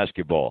college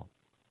basketball.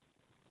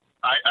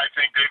 I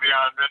think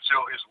Davion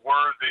Mitchell is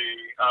worthy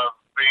of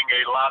being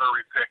a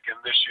lottery pick in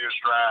this year's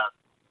draft.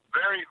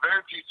 Very, very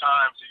few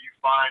times do you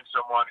find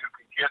someone who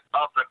can get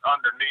up and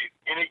underneath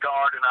any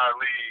guard in our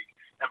league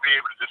and be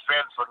able to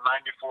defend for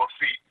 94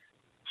 feet.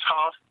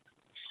 Tough,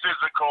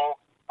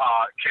 physical,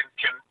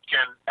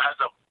 has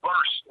a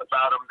burst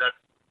about him that,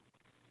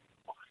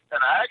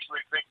 and I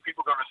actually think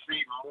people are going to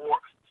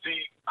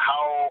see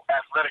how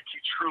athletic he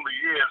truly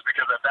is,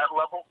 because at that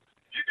level,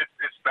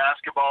 it's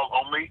basketball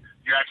only.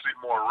 You're actually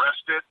more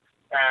rested.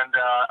 And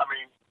I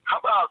mean, how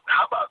about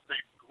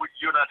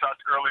you and I talked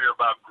earlier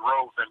about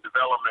growth and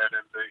development,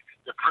 and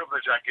the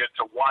privilege I get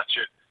to watch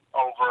it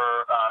over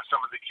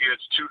some of the kids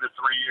 2 to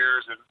 3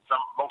 years, and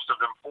most of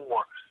them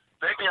 4.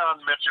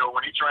 Davion Mitchell,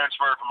 when he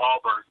transferred from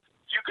Auburn,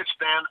 you could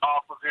stand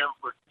off of him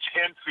for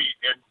 10 feet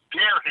and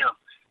dare him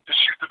to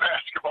shoot the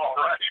basketball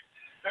right.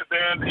 And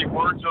then he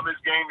works on his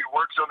game,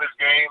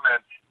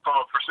 and from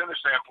a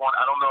percentage standpoint,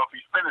 I don't know if he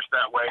finished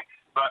that way,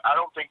 but I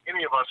don't think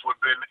any of us would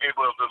have been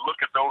able to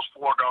look at those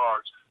 4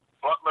 guards,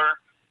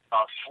 Butler,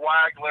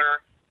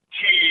 Flagler,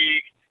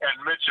 Teague, and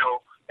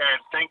Mitchell,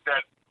 and think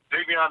that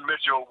Davion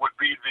Mitchell would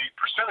be the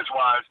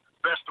percentage-wise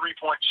best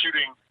three-point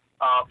shooting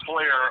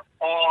player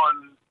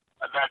on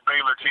that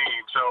Baylor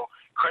team. So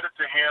credit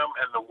to him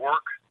and the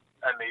work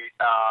and the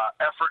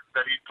effort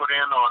that he put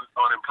in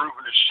on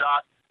improving his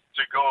shot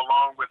to go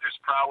along with his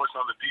prowess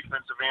on the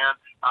defensive end.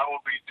 I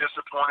will be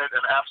disappointed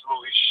and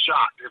absolutely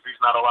shocked if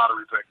he's not a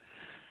lottery pick.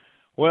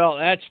 Well,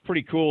 that's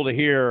pretty cool to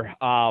hear,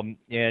 and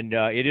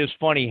it is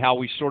funny how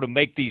we sort of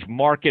make these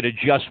market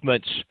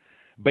adjustments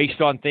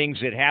based on things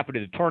that happened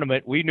in the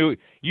tournament.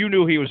 You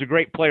knew he was a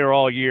great player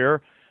all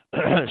year.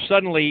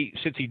 Suddenly,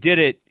 since he did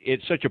it in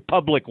such a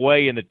public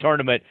way in the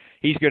tournament,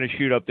 he's going to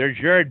shoot up there.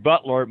 Jared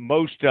Butler,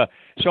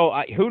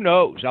 who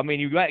knows? I mean,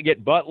 you got to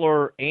get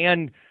Butler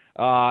and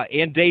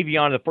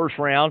Davion in the first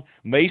round.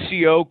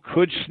 Maceo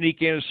could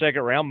sneak in the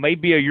second round,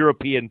 maybe a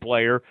European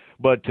player,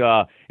 but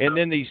and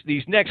then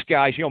these next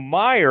guys,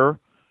 Meyer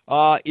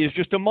is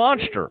just a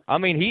monster. I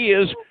mean, he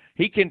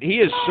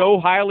is so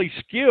highly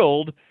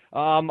skilled.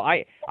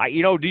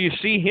 Do you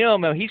see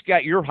him? He's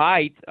got your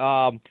height,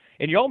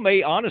 and y'all may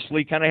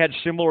honestly kind of had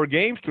similar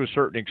games to a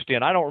certain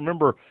extent. I don't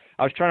remember.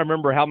 I was trying to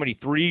remember how many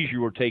threes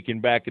you were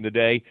taking back in the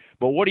day.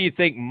 But what do you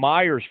think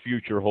Meyer's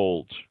future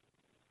holds?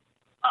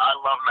 I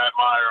love Matt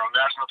Meyer on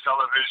national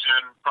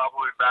television,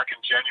 probably back in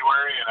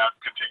January, and I've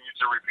continued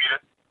to repeat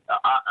it.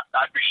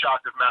 I'd be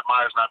shocked if Matt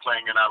Meyer's not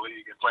playing in our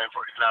league and playing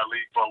in our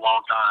league for a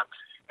long time.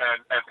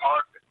 And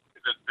part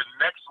the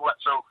next,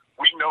 so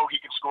we know he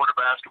score the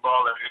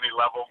basketball at any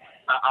level.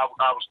 I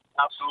was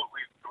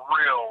absolutely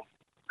thrilled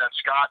that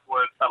Scott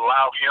would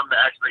allow him to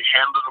actually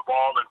handle the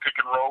ball in pick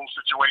and roll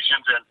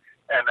situations, and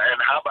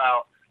how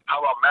about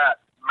Matt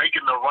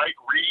making the right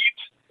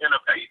reads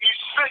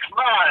he's 6'9".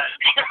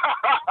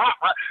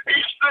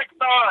 He's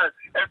 6'9"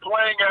 and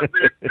playing as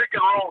the pick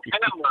and roll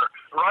handler,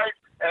 right?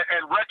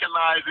 And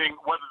recognizing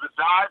whether the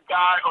dive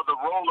guy or the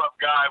roll up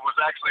guy was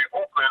actually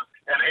open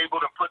and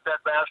able to put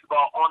that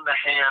basketball on the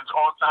hands,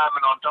 on time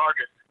and on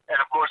target. And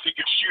of course, he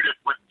can shoot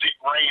it with deep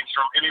range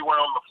from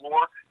anywhere on the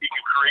floor. He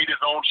can create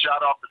his own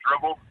shot off the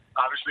dribble.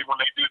 Obviously, when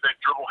they do that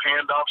dribble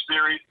handoff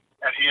series,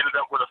 and he ended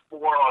up with a 4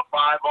 or a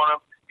 5 on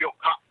him, he'll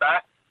pop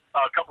back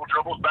a couple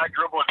dribbles, back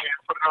dribble, and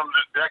put it on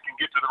the deck and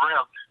get to the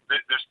rim.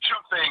 There's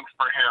two things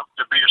for him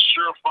to be a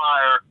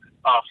surefire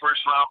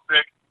first-round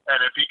pick, and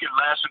if he can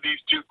master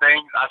these two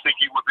things, I think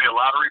he would be a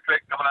lottery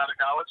pick coming out of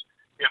college.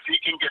 If he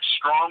can get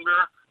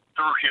stronger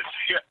through his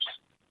hips,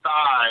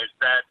 thighs,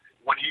 that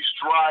when he's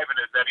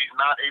driving it, that he's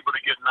not able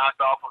to get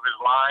knocked off of his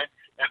line.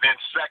 And then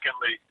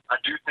secondly,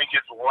 I do think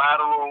his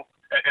lateral,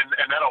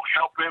 and that'll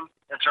help him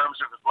in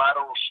terms of his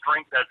lateral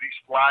strength as he's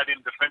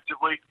sliding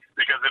defensively,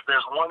 because if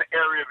there's one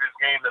area of his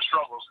game that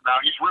struggles, now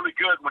he's really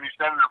good when he's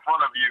standing in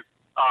front of you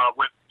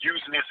with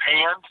using his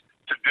hands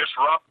to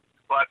disrupt,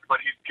 but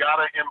he's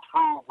got to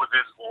improve with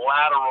his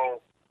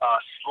lateral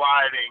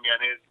sliding and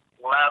his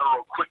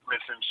lateral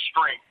quickness and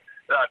strength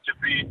to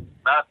be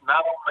not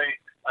only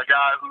a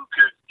guy who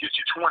could get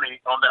you 20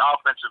 on the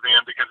offensive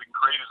end because he can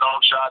create his own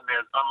shot and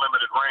has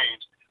unlimited range,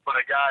 but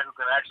a guy who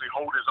can actually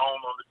hold his own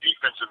on the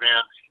defensive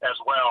end as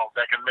well,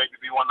 that can maybe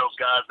be one of those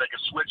guys that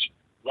can switch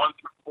 1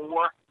 through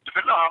 4,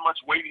 depending on how much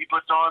weight he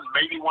puts on,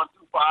 maybe 1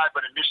 through 5,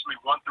 but initially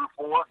 1 through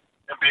 4,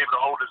 and be able to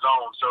hold his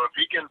own. So if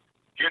he can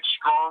get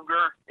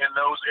stronger in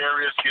those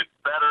areas, get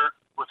better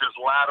with his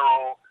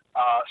lateral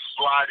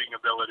sliding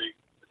ability,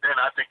 then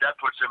I think that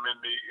puts him in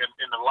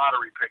the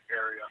lottery pick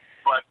area.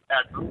 But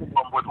at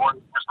with where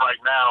he is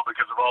right now,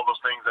 because of all those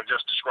things I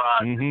just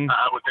described,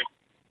 I would think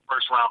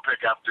first-round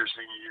pick after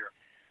senior year.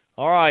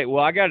 All right.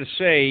 Well, I got to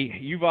say,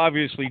 you've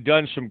obviously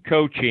done some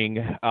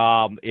coaching.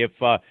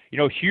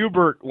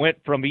 Hubert went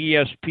from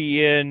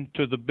ESPN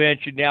to the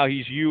bench, and now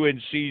he's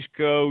UNC's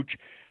coach.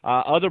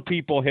 Other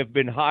people have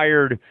been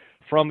hired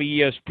from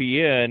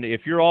ESPN.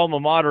 If your alma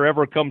mater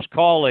ever comes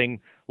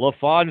calling,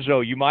 LaFonso,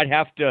 you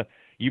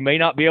may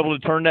not be able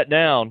to turn that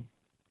down.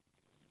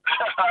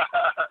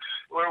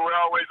 We're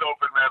always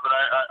open, man, but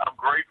I'm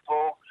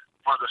grateful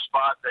for the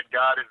spot that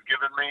God has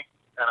given me,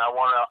 and I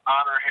want to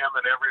honor him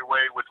in every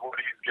way with what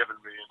he's given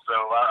me. And so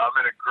I'm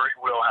in a great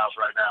wheelhouse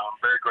right now.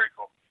 I'm very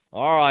grateful.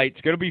 All right,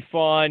 it's going to be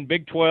fun.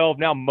 Big 12,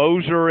 now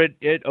Moser at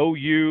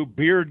OU,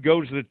 Beard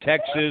goes to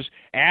Texas,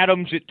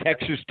 Adams at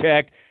Texas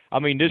Tech. I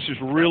mean, this is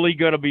really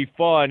going to be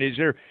fun.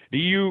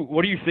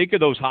 What do you think of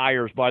those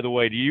hires, by the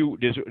way?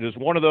 Does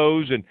one of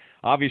those, and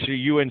obviously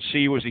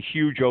UNC was a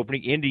huge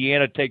opening,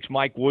 Indiana takes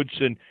Mike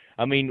Woodson.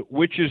 I mean,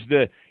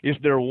 is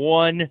there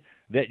one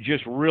that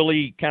just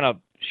really kind of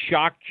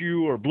shocked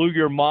you or blew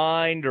your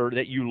mind or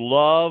that you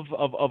love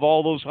of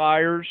all those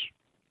hires?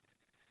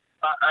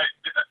 I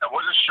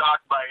wasn't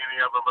shocked by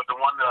any of them, but the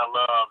one that I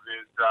love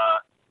is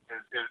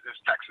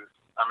Texas.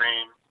 I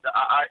mean,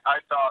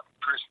 I thought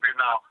Chris Beard.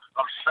 Now,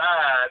 I'm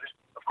sad,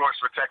 of course,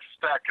 for Texas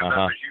Tech because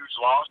that's a huge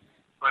loss.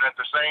 But at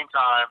the same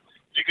time,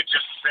 you could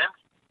just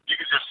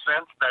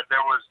sense that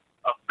there was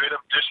a bit of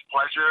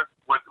displeasure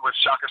with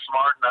Shaka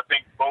Smart, and I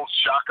think both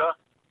Shaka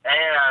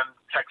and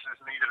Texas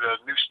needed a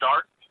new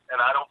start.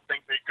 And I don't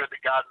think they could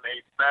have gotten a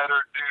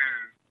better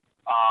dude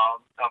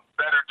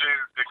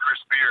than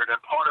Chris Beard. And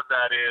part of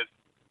that is,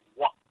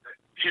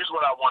 here's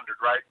what I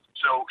wondered, right?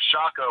 So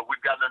Shaka,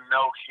 we've gotten to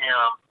know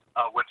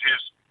him with his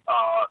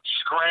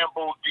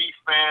scramble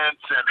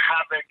defense and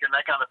havoc and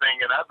that kind of thing.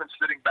 And I've been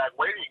sitting back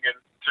waiting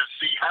to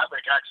see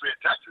havoc actually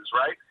at Texas,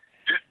 right?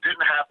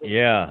 Didn't happen.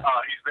 Yeah.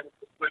 He's been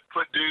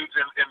put dudes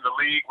in the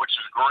league, which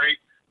is great.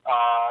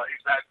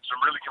 He's had some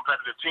really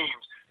competitive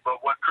teams.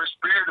 But what Chris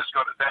Beard is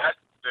going to,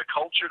 the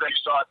culture that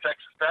you saw at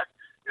Texas Tech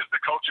is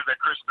the culture that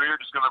Chris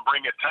Beard is going to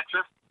bring at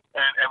Texas.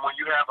 And when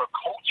you have a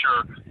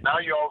culture,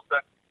 now you all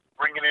start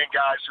bringing in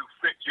guys who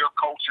fit your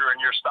culture and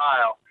your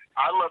style.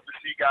 I love to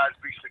see guys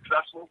be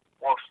successful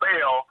or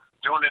fail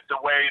doing it the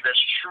way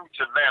that's true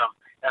to them.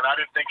 And I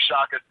didn't think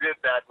Shaka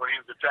did that when he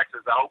was at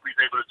Texas. I hope he's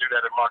able to do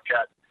that at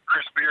Marquette.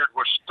 Chris Beard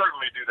will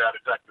certainly do that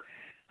at Texas.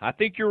 I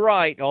think you're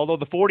right. Although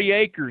the 40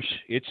 acres,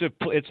 it's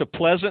a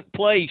pleasant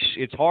place.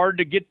 It's hard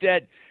to get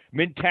that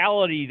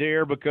mentality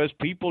there because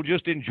people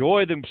just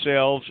enjoy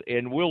themselves,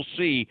 and we'll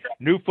see.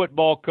 New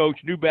football coach,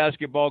 new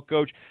basketball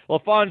coach.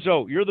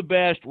 LaFonso, you're the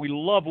best. We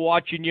love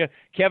watching you.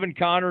 Kevin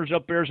Connors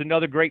up there is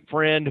another great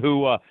friend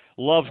who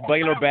loves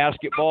Baylor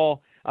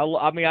basketball. Those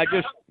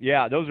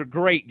are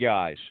great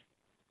guys.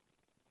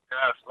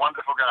 Yes,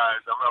 wonderful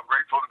guys. I'm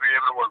grateful to be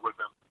able to work with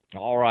them.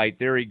 All right,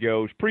 there he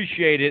goes.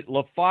 Appreciate it.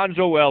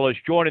 LaFonso Ellis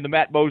joining the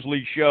Matt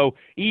Mosley Show,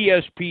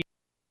 ESPN.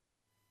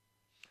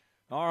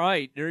 All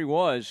right, there he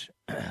was,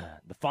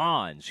 the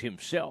Fonz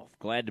himself.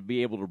 Glad to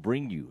be able to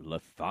bring you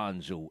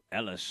LaFonso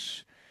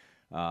Ellis.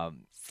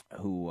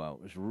 who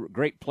was a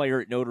great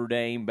player at Notre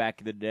Dame back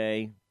in the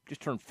day,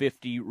 just turned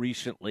 50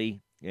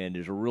 recently, and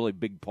is a really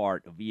big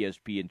part of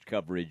ESPN's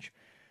coverage,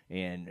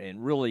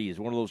 and really is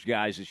one of those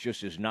guys that's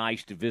just as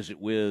nice to visit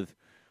with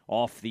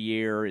off the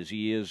air as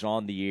he is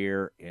on the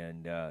air,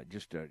 and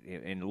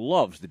and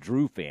loves the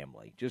Drew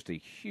family. Just a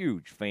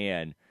huge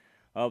fan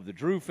of the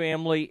Drew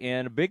family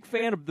and a big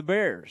fan of the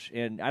Bears.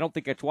 And I don't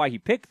think that's why he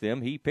picked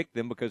them. He picked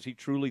them because he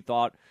truly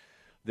thought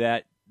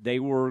that they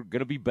were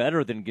going to be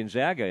better than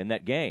Gonzaga in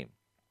that game.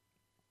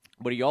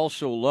 But he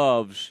also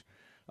loves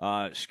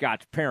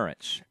Scott's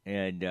parents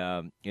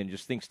and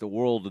just thinks the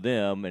world of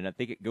them. And I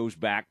think it goes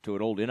back to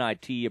an old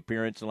NIT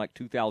appearance in like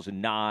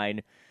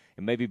 2009.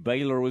 And maybe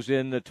Baylor was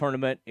in the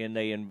tournament, and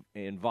they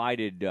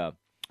invited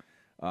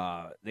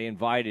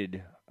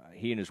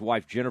he and his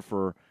wife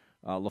Jennifer,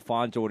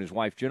 LaFonso and his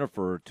wife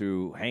Jennifer,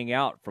 to hang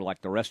out for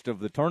like the rest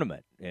of the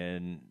tournament,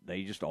 and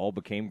they just all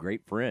became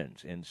great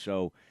friends. And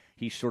so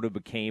he sort of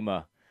became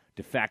a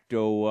de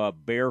facto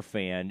Bear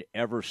fan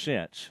ever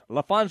since.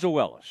 LaFonso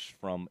Ellis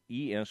from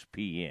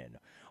ESPN.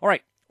 All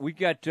right, we've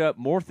got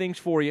more things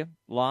for you.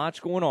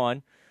 Lots going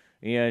on,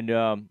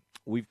 and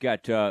we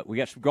got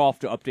some golf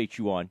to update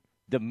you on.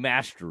 The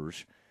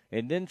Masters,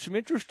 and then some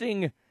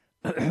interesting.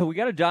 We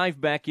got to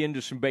dive back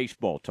into some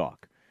baseball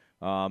talk.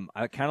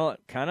 I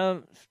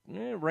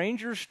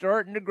Rangers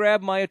starting to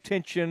grab my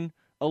attention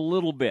a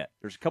little bit.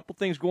 There's a couple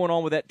things going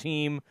on with that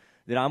team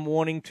that I'm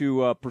wanting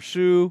to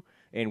pursue,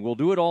 and we'll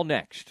do it all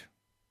next.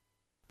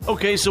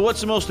 Okay, so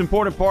what's the most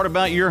important part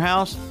about your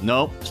house?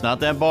 Nope, it's not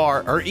that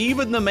bar or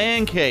even the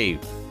man cave.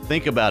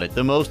 Think about it.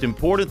 The most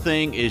important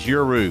thing is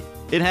your roof.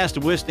 It has to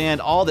withstand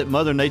all that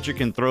Mother Nature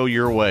can throw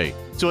your way,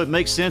 so it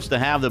makes sense to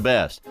have the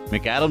best.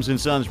 McAdams &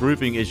 Sons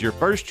Roofing is your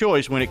first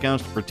choice when it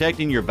comes to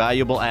protecting your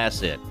valuable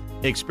asset.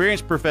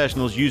 Experienced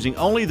professionals using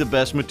only the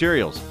best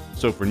materials.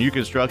 So for new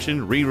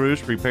construction,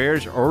 re-roofs,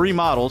 repairs, or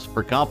remodels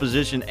for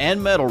composition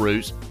and metal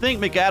roofs, think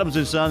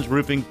McAdams & Sons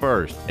Roofing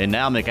first. And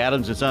now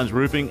McAdams & Sons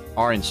Roofing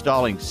are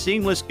installing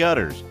seamless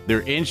gutters.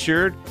 They're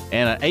insured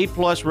and an A+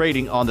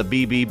 rating on the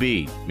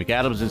BBB.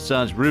 McAdams &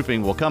 Sons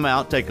Roofing will come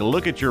out, take a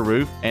look at your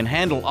roof, and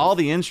handle all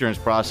the insurance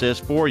process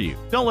for you.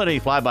 Don't let any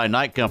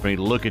fly-by-night company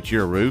look at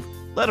your roof.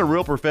 Let a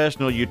real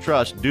professional you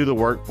trust do the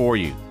work for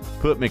you.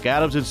 Put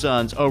McAdams &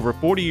 Sons over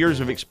 40 years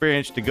of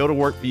experience to go to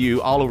work for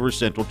you all over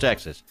Central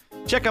Texas.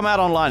 Check them out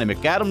online at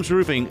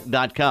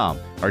McAdamsRoofing.com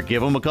or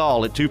give them a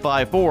call at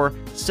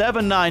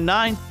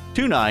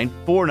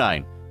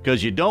 254-799-2949,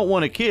 because you don't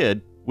want a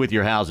kid with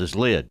your house's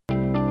lid.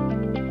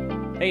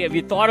 Hey, have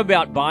you thought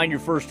about buying your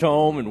first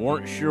home and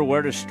weren't sure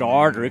where to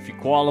start or if you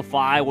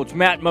qualify? Well, it's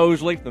Matt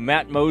Mosley, the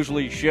Matt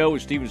Mosley Show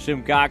with Stephen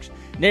Simcox.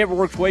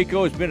 NeighborWorks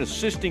Waco has been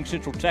assisting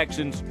Central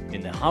Texans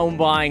in the home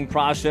buying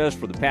process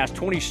for the past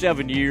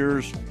 27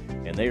 years,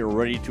 and they are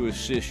ready to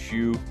assist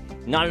you.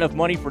 Not enough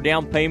money for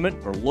down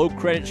payment or low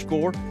credit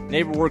score?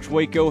 NeighborWorks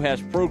Waco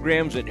has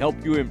programs that help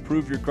you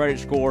improve your credit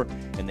score,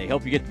 and they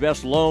help you get the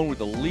best loan with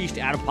the least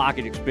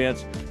out-of-pocket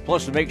expense.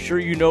 Plus, to make sure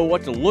you know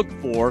what to look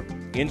for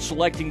in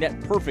selecting that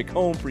perfect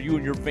home for you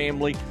and your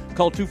family,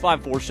 call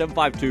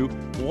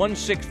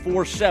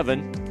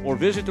 254-752-1647 or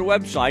visit their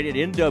website at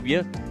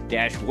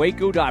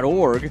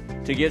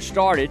nw-waco.org to get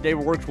started.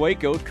 NeighborWorks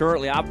Waco is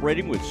currently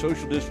operating with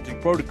social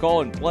distancing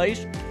protocol in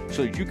place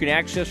so that you can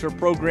access their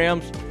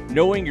programs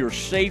knowing your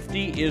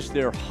safety is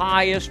their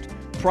highest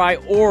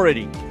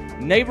priority.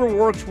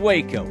 NeighborWorks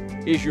Waco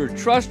is your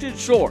trusted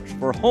source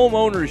for home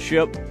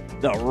ownership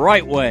the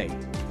right way.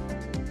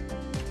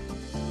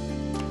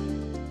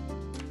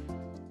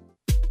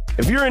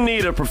 If you're in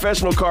need of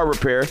professional car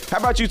repair, how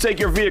about you take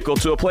your vehicle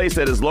to a place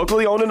that is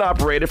locally owned and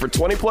operated for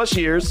 20 plus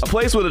years, a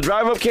place with a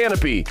drive-up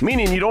canopy,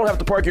 meaning you don't have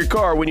to park your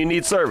car when you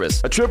need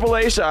service, a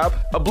AAA shop,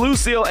 a Blue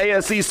Seal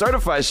ASE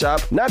certified shop,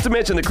 not to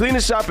mention the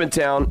cleanest shop in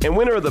town and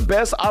winner of the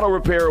Best Auto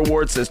Repair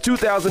Award since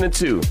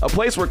 2002, a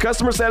place where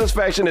customer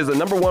satisfaction is the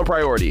 #1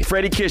 priority.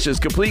 Freddie Kish's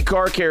Complete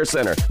Car Care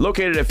Center,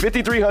 located at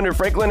 5300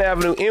 Franklin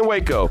Avenue in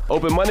Waco,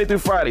 open Monday through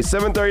Friday,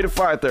 7:30 to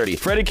 5:30.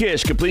 Freddie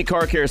Kish Complete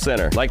Car Care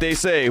Center, like they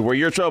say, where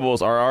your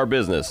troubles are our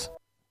business.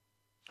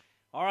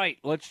 All right,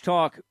 let's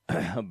talk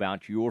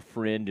about your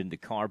friend in the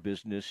car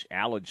business,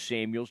 Alan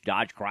Samuels,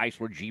 Dodge,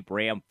 Chrysler, Jeep,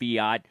 Ram,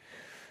 Fiat,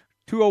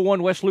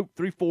 201 West Loop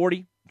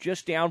 340,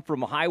 just down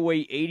from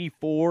Highway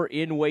 84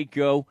 in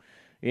Waco.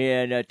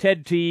 And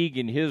Ted Teague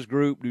and his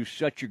group do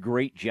such a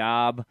great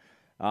job.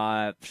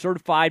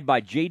 Certified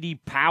by J.D.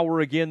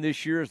 Power again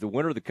this year as the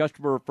winner of the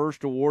Customer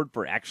First Award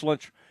for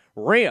Excellence.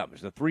 Ram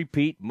is the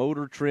three-peat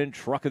Motor Trend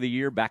Truck of the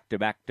Year,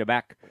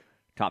 back-to-back-to-back.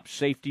 Top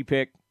safety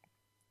pick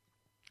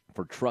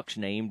for trucks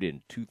named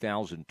in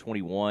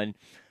 2021.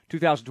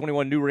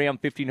 2021 new Ram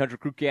 1500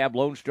 Crew Cab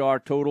Lone Star,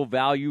 total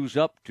values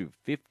up to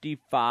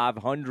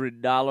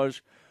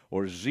 $5,500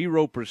 or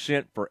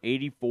 0% for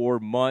 84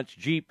 months.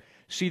 Jeep,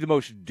 see the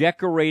most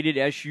decorated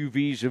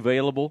SUVs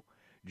available.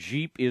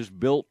 Jeep is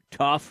built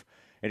tough.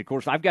 And, of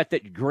course, I've got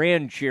that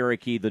Grand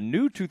Cherokee, the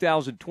new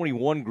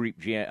 2021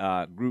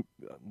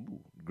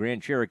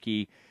 Grand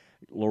Cherokee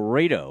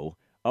Laredo.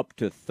 up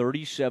to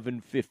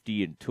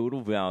 $3,750 in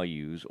total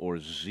values or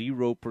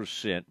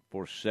 0%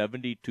 for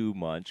 72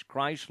 months.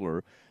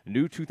 Chrysler,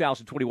 new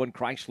 2021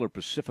 Chrysler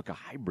Pacifica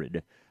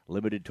Hybrid,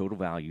 limited total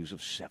values of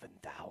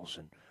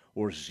 $7,000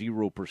 or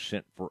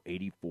 0% for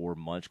 84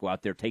 months. Go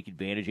out there, take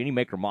advantage. Any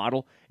make or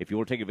model, if you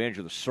want to take advantage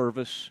of the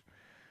service,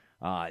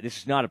 this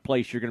is not a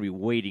place you're going to be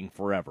waiting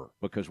forever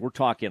because we're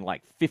talking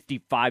like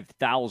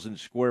 55,000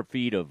 square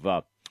feet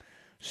of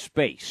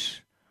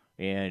space.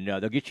 And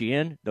they'll get you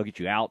in, they'll get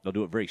you out, they'll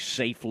do it very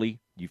safely.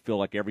 You feel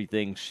like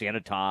everything's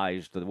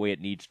sanitized the way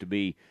it needs to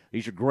be.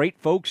 These are great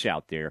folks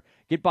out there.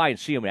 Get by and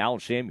see them at Allen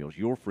Samuels,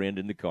 your friend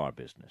in the car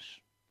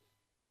business.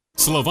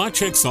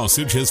 Slovacek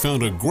Sausage has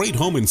found a great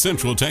home in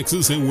Central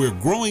Texas, and we're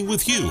growing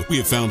with you. We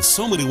have found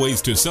so many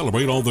ways to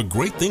celebrate all the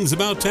great things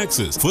about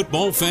Texas.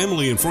 Football,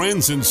 family, and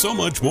friends, and so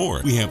much more.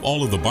 We have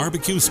all of the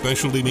barbecue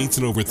specialty meats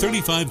and over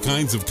 35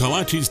 kinds of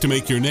kolaches to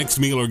make your next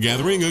meal or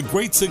gathering a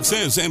great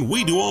success, and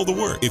we do all the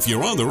work. If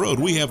you're on the road,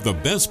 we have the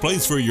best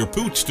place for your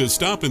pooch to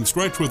stop and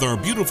stretch with our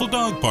beautiful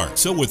dog park.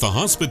 So with the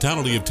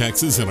hospitality of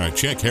Texas and our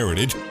Czech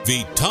heritage,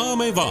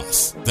 Vítame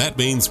vás. That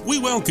means we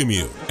welcome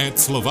you. At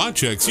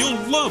Slovacek's, you'll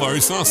love our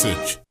sausage.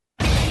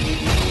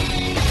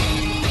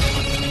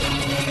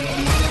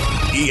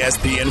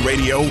 ESPN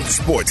Radio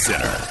Sports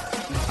Center.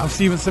 I'm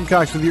Steven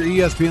Simcox with your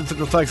ESPN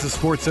Central Texas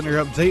Sports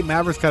Center update.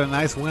 Mavericks got a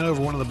nice win over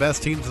one of the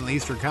best teams in the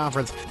Eastern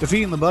Conference,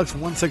 defeating the Bucks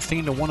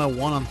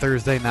 116-101 on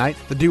Thursday night.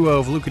 The duo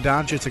of Luka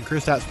Doncic and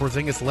Kristaps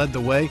Porzingis led the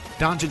way.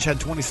 Doncic had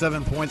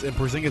 27 points and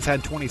Porzingis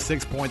had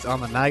 26 points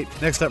on the night.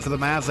 Next up for the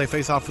Mavs, they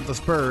face off with the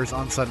Spurs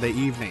on Sunday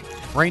evening.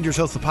 Rangers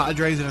host the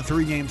Padres in a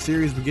 3-game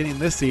series beginning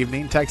this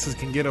evening. Texas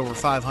can get over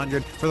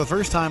 500 for the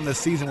first time this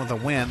season with a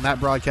win.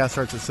 That broadcast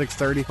starts at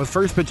 6:30 with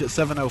first pitch at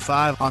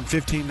 7:05 on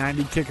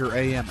 1590 Kicker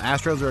AM.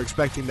 Astros are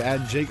expecting to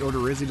add Jake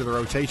Odorizzi to the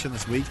rotation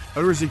this week.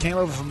 Odorizzi came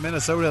over from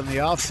Minnesota in the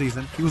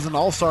offseason. He was an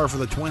all-star for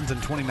the Twins in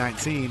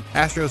 2019.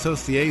 Astros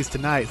host the A's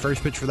tonight.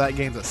 First pitch for that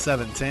game at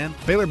 7:10.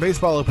 Baylor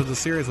Baseball opens the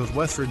series with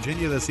West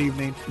Virginia this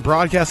evening.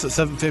 Broadcast at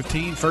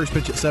 7:15. First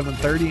pitch at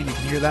 7:30, and you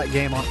can hear that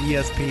game on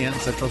ESPN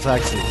Central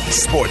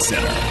Texas. Sports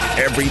Center,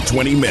 every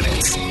 20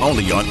 minutes,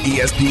 only on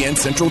ESPN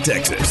Central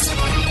Texas.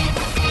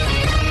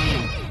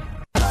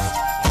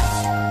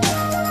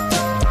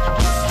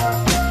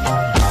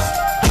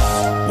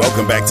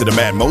 Welcome back to the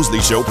Matt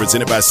Mosley Show,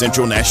 presented by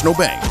Central National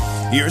Bank.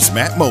 Here's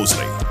Matt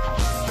Mosley.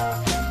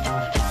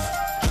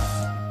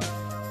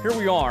 Here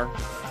we are.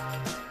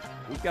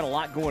 We've got a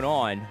lot going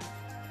on.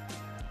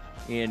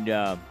 And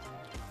tell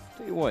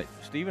you what,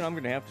 Stephen, I'm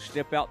going to have to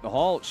step out in the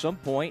hall at some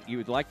point. You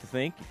would like to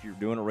think if you're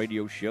doing a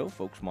radio show,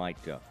 folks might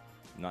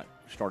not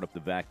start up the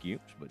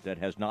vacuums, but that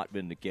has not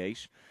been the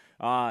case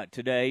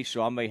today.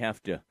 So I may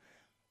have to.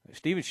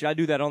 Stephen, should I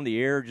do that on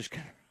the air? Just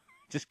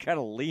kind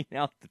of lean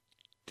out the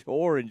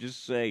door and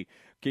just say,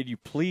 can you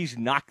please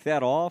knock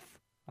that off?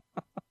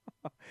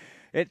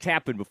 It's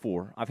happened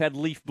before. I've had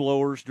leaf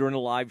blowers during a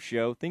live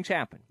show. Things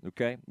happen,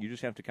 okay? You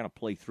just have to kind of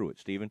play through it,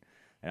 Stephen.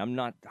 And I'm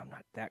not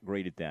that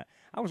great at that.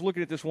 I was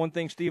looking at this one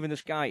thing, Stephen,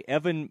 this guy,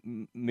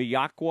 Evan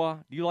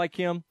Miyakwa. Do you like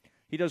him?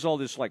 He does all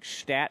this like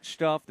stat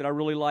stuff that I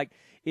really like.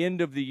 End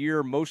of the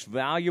year most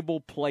valuable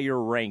player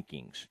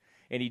rankings.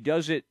 And he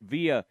does it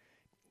via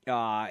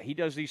he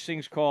does these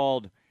things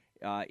called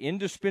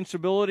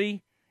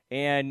indispensability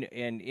and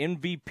an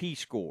MVP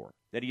score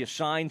that he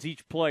assigns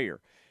each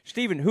player.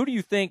 Stephen, who do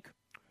you think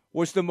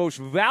was the most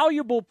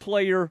valuable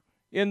player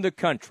in the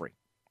country?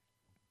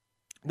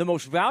 The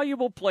most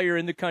valuable player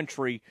in the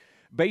country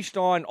based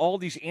on all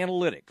these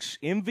analytics.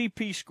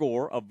 MVP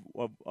score of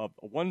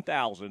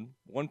 1,000,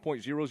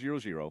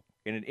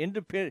 and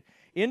an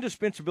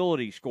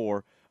indispensability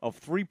score of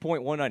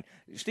 3.19.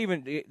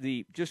 Stephen,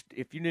 just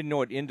if you didn't know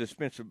what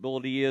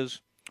indispensability is,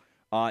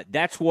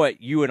 that's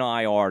what you and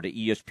I are to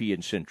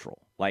ESPN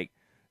Central. Like,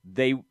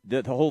 the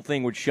whole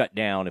thing would shut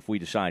down if we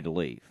decide to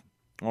leave.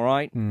 All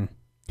right?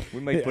 We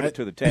may put it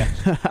to the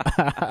test.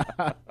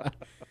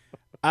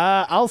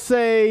 I'll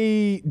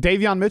say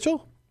Davion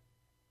Mitchell.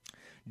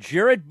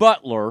 Jared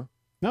Butler.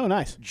 No,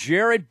 nice.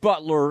 Jared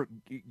Butler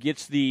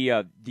gets the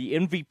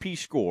MVP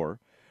score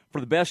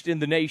for the best in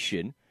the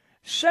nation.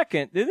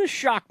 Second, this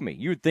shocked me.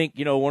 You would think,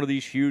 one of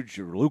these huge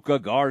Luka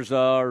Garza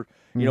or,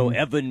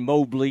 Evan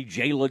Mobley,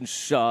 Jalen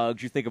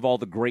Suggs. You think of all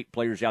the great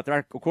players out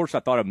there. Of course, I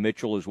thought of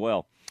Mitchell as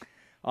well.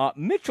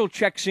 Mitchell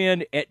checks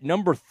in at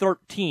number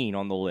 13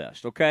 on the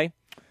list, okay?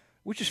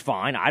 Which is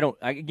fine. I don't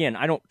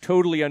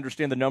totally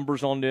understand the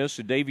numbers on this.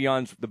 So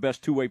Davion's the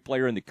best two-way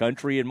player in the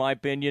country, in my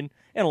opinion,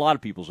 and a lot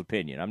of people's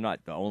opinion. I'm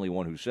not the only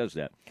one who says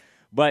that.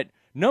 But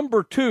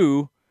number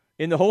 2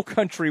 in the whole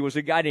country was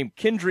a guy named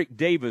Kendrick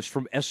Davis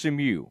from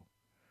SMU.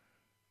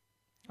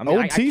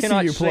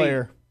 TCU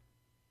player.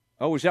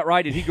 Oh, is that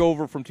right? Did he go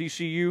over from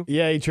TCU?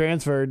 Yeah, he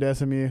transferred to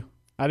SMU.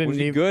 Was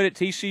he good at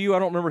TCU? I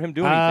don't remember him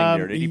doing anything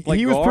there. Did he play guard?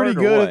 He was pretty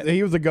good. What?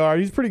 He was a guard.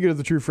 He was pretty good as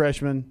a true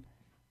freshman.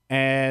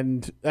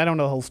 And I don't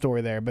know the whole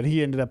story there, but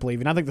he ended up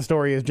leaving. I think the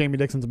story is Jamie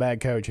Dixon's a bad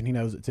coach, and he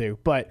knows it too.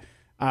 But,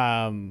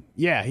 I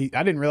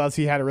didn't realize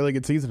he had a really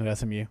good season at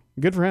SMU.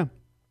 Good for him.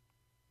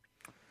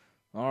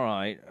 All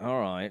right.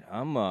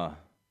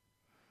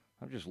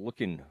 I'm just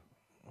looking.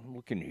 I'm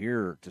looking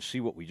here to see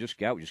what we just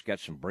got. We just got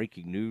some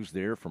breaking news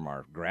there from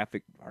our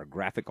graphic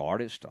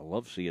artist. I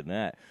love seeing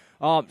that.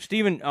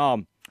 Stephen,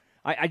 I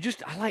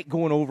like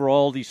going over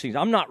all these things.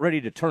 I'm not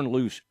ready to turn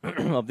loose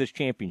of this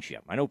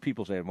championship. I know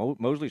people say,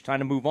 Mosley's time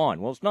to move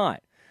on. Well, it's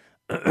not.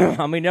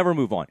 I may never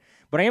move on.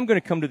 But I am going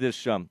to come to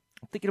this. I'm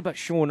thinking about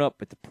showing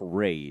up at the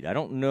parade. I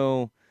don't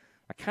know.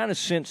 I kind of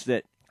sense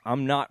that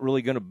I'm not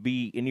really going to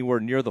be anywhere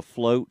near the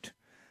float.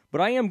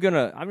 But I'm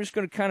just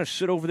going to kind of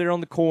sit over there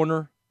on the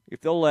corner,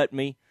 if they'll let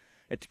me,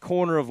 at the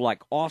corner of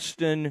like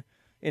Austin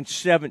and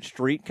 7th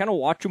Street, kind of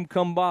watch them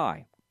come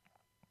by.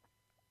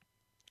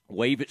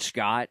 Wave at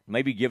Scott,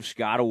 maybe give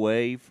Scott a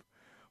wave.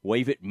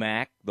 Wave at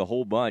Mac, the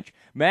whole bunch.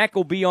 Mac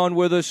will be on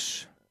with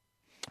us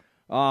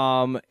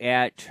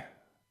at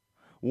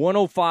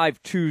 1:05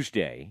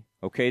 Tuesday.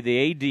 Okay,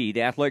 the AD,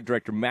 the athletic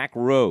director, Mac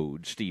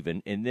Rhodes,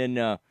 Stephen, and then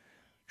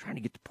trying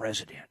to get the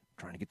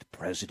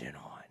president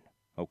on,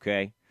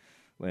 okay?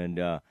 And,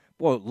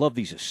 boy, love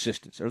these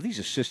assistants. Are these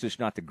assistants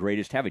not the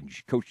greatest? Having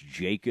Coach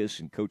Jacobs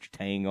and Coach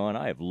Tang on,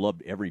 I have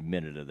loved every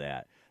minute of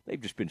that. They've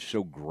just been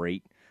so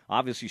great.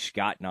 Obviously,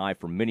 Scott and I,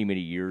 for many, many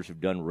years, have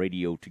done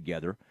radio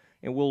together,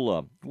 and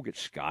we'll get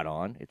Scott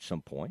on at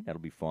some point. That'll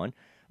be fun.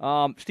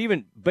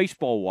 Stephen,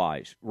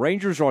 baseball-wise,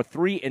 Rangers are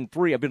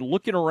 3-3. I've been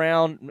looking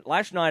around.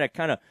 Last night, I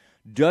kind of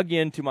dug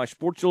into my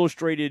Sports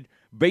Illustrated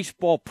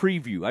baseball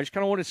preview. I just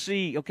kind of want to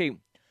see, okay,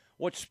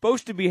 what's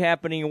supposed to be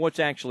happening and what's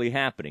actually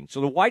happening. So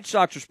the White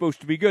Sox are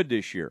supposed to be good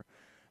this year.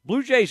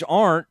 Blue Jays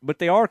aren't, but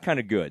they are kind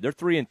of good. They're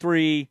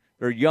 3-3.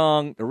 They're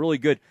young. They're really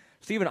good.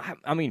 Stephen,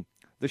 I mean,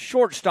 the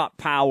shortstop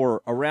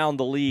power around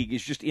the league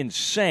is just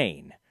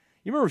insane.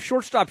 You remember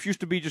shortstops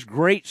used to be just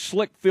great,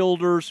 slick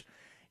fielders,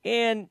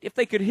 and if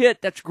they could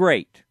hit, that's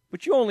great.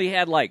 But you only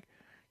had like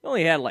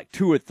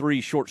 2 or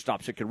 3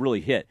 shortstops that could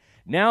really hit.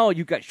 Now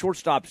you've got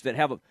shortstops that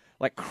have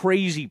like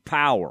crazy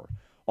power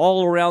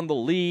all around the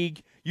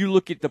league. You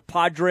look at the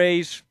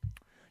Padres,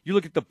 you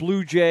look at the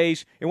Blue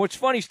Jays, and what's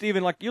funny,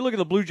 Stephen, like you look at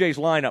the Blue Jays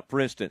lineup, for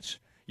instance.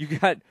 You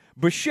got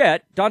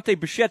Bichette, Dante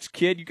Bichette's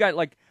kid. You got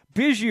like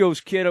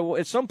Biggio's kid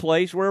at some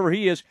place, wherever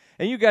he is,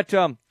 and you got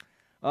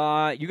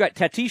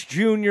Tatis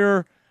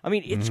Jr. I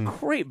mean, it's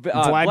great.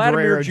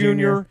 Vladimir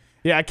Jr.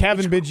 Yeah,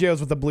 Kevin Biggio's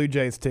with the Blue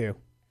Jays too.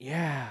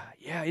 Yeah,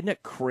 isn't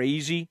that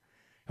crazy?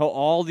 How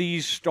all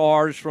these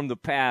stars from the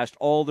past,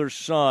 all their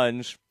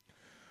sons,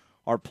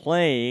 are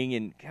playing,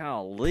 and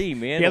golly,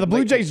 man. Yeah, the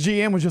Blue Jays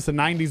GM was just a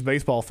 90s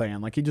baseball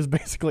fan. Like, he just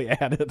basically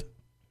added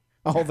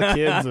all the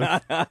kids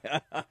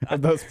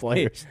of those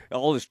players.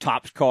 All his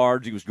Topps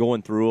cards, he was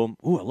going through them.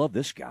 Ooh, I love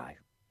this guy.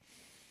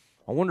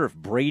 I wonder if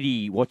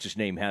Brady, what's his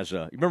name, has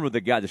a – you remember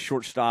the guy, the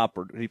shortstop,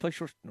 or did he play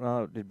short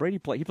did Brady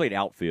play – he played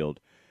outfield.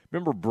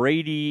 Remember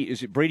Brady,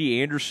 is it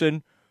Brady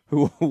Anderson,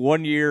 who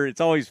one year,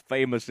 it's always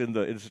famous in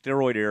the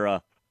steroid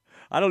era.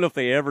 I don't know if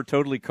they ever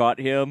totally caught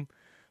him,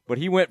 but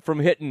he went from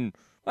hitting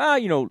 –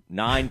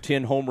 9,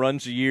 10 home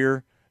runs a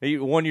year.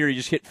 One year he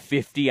just hit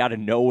 50 out of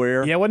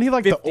nowhere. Yeah, wasn't he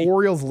like 50? The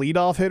Orioles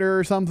leadoff hitter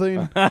or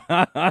something?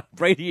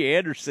 Brady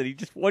Anderson,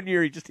 one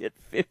year he just hit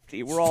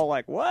 50. We're all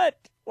like, what?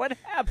 What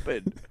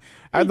happened?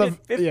 I remember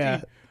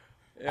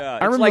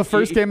the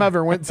first game I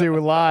ever went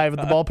to live at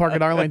the ballpark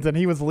in Arlington.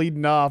 He was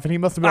leading off, and he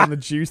must have been on the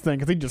juice thing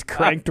because he just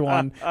cranked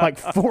one like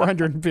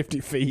 450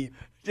 feet.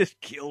 Just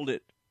killed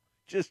it.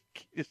 Just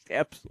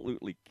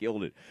absolutely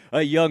killed it.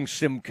 A young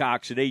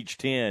Simcox at age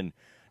 10.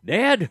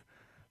 Dad,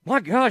 my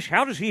gosh,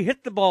 how does he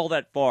hit the ball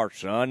that far,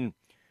 son?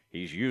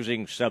 He's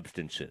using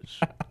substances.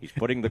 He's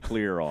putting the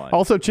clear on.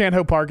 Also,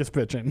 Chan-Ho Park is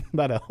pitching.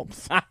 That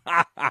helps.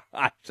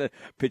 It's a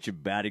pitching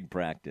batting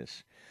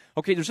practice.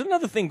 Okay, there's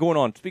another thing going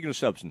on. Speaking of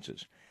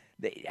substances,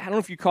 I don't know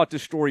if you caught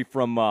this story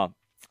from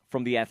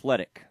The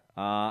Athletic.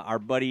 Our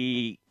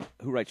buddy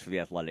who writes for The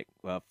Athletic,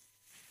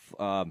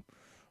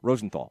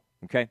 Rosenthal.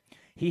 Okay,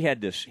 he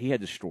had this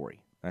story.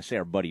 I say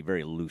our buddy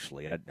very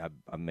loosely.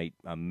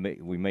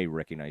 We may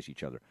recognize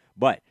each other,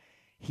 but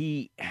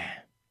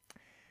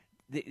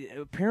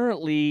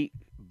apparently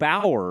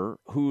Bauer,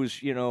 who's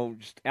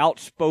just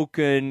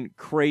outspoken,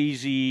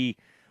 crazy,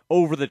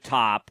 over the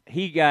top.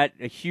 He got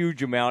a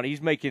huge amount.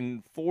 He's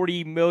making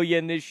 $40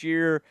 million this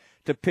year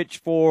to pitch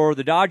for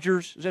the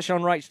Dodgers. Does that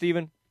sound right,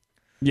 Stephen?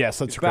 Yes,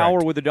 that's correct.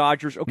 Bauer with the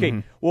Dodgers.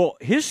 Okay. Well,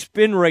 his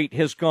spin rate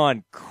has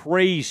gone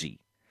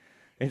crazy,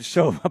 and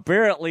so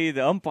apparently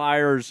the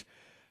umpires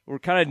we're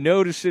kind of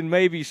noticing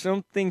maybe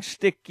something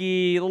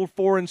sticky, a little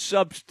foreign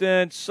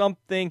substance,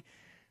 something.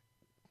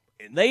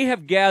 And they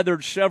have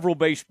gathered several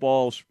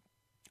baseballs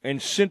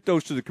and sent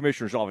those to the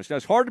commissioner's office. Now,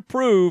 it's hard to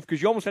prove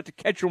because you almost have to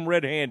catch them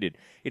red-handed.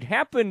 It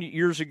happened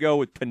years ago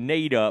with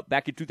Pineda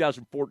back in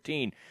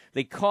 2014.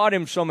 They caught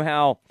him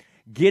somehow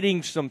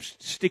getting some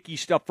sticky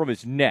stuff from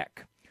his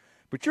neck.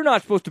 But you're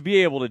not supposed to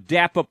be able to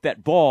dap up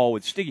that ball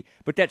with sticky.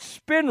 But that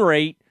spin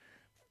rate,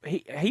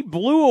 he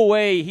blew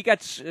away. He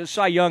got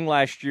Cy Young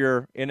last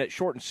year in a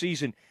shortened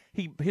season.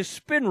 His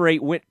spin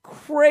rate went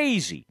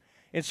crazy.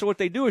 And so what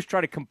they do is try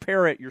to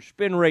compare your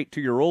spin rate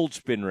to your old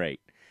spin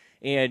rate.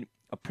 And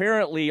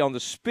apparently on the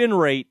spin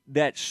rate,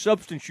 that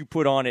substance you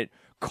put on it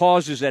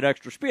causes that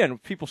extra spin.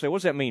 People say, what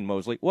does that mean,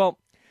 Mosley? Well,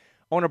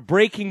 on a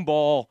breaking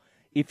ball,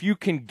 if you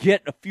can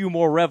get a few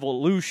more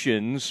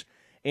revolutions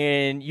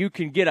and you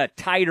can get a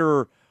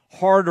tighter,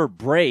 harder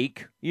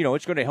break,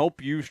 it's going to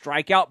help you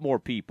strike out more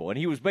people. And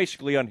he was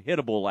basically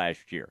unhittable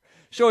last year.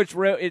 So it's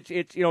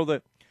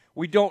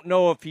we don't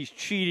know if he's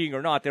cheating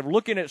or not. They're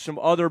looking at some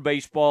other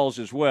baseballs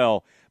as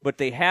well, but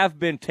they have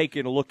been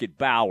taking a look at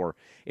Bauer.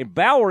 And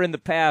Bauer in the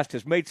past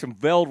has made some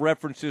veiled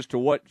references to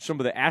what some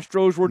of the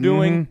Astros were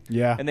doing.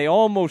 Yeah. And they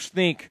almost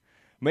think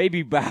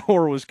maybe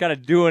Bauer was kind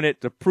of doing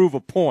it to prove a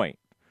point.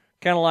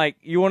 Kind of like,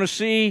 you want to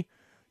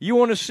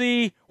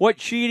see what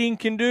cheating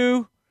can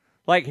do?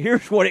 Like,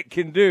 here's what it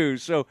can do.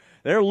 So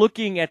they're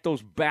looking at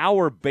those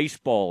Bauer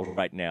baseballs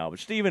right now. But,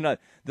 Steven,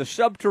 the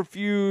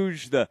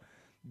subterfuge, the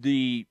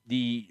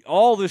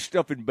all this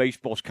stuff in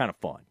baseball is kind of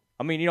fun.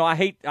 I mean,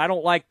 I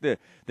don't like that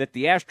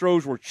the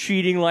Astros were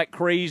cheating like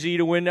crazy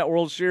to win that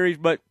World Series,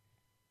 but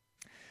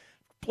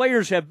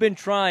players have been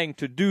trying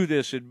to do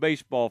this in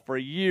baseball for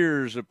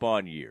years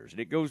upon years.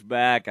 And it goes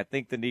back, I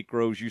think the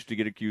Negros used to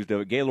get accused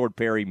of it. Gaylord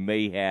Perry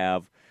may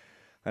have.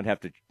 I'd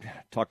have to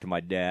talk to my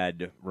dad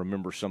to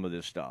remember some of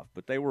this stuff.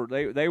 But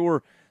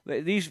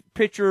these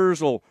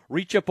pitchers will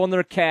reach up on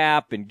their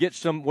cap and get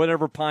some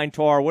whatever pine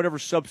tar, whatever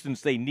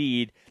substance they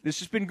need. This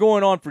has been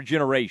going on for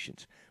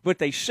generations. But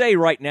they say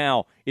right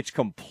now it's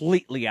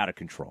completely out of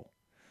control.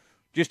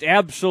 Just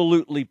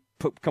absolutely,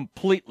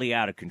 completely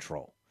out of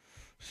control.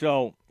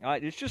 So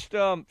it's just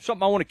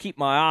something I want to keep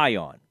my eye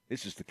on.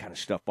 This is the kind of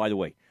stuff, by the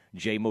way.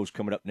 J-Mo's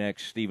coming up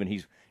next.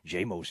 Steven,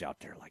 J-Mo's out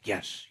there like,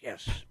 yes,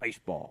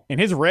 baseball. And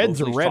his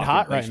Reds Mosley's are red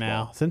hot right baseball.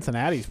 now.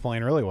 Cincinnati's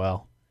playing really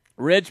well.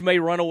 Reds may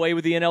run away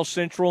with the NL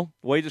Central,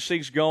 the way this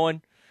thing's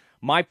going.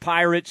 My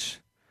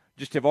Pirates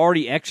just have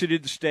already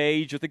exited the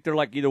stage. I think they're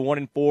like either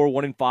 1-4,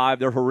 1-5.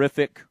 They're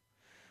horrific.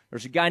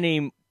 There's a guy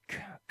named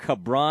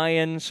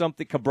Cabrian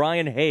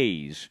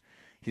Hayes.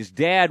 His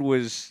dad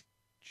was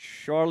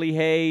Charlie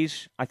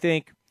Hayes, I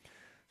think.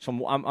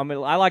 So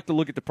I like to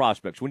look at the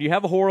prospects. When you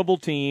have a horrible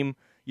team,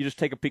 you just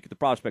take a peek at the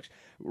prospects.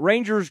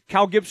 Rangers,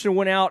 Cal Gibson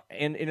went out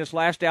and in his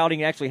last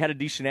outing actually had a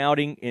decent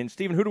outing. And,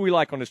 Steven, who do we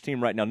like on this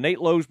team right now? Nate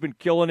Lowe's been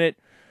killing it.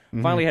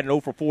 Finally had an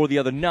 0-for-4 the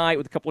other night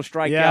with a couple of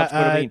strikeouts.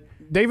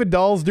 But David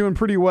Dahl's doing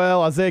pretty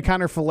well. Isaiah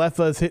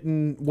Kiner-Falefa is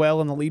hitting well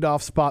in the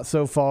leadoff spot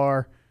so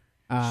far.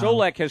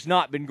 Solak has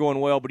not been going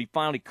well, but he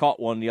finally caught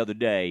one the other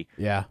day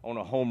on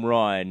a home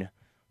run.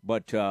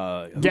 But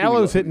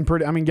Gallo's hitting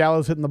pretty. I mean,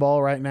 Gallo's hitting the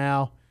ball right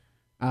now.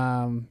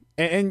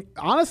 And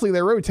honestly,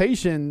 their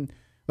rotation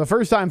the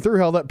first time through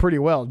held up pretty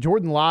well.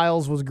 Jordan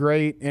Lyles was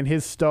great in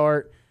his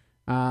start,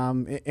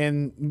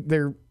 and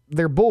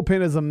their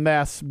bullpen is a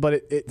mess, but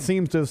it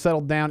seems to have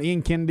settled down.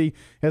 Ian Kennedy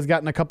has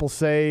gotten a couple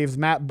saves.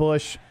 Matt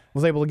Bush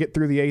was able to get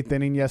through the 8th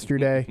inning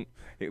yesterday.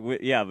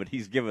 But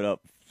he's given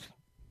up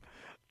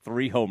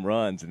 3 home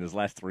runs in his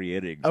last 3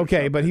 innings.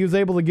 Okay, but he was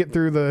able to get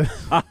through the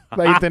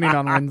 8th inning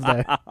on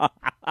Wednesday.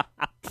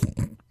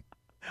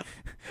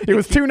 It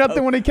was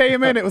 2-0 when he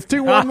came in. It was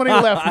 2-1 when he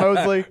left,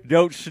 Mosley.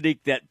 Don't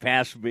sneak that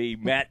past me.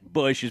 Matt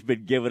Bush has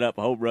been giving up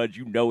home runs.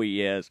 You know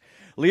he is.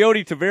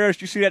 Leody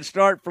Taveras, you see that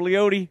start for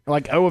Leody?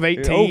 Like 0 of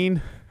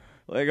 18.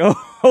 Like 0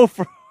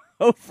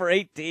 for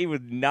 18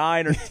 with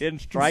 9 or 10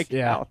 strikeouts.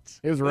 Yeah,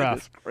 it was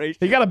rough. Crazy.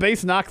 He got a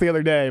base knock the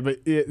other day, but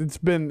it's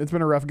been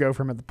a rough go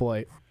for him at the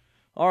plate.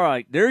 All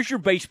right, there's your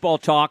baseball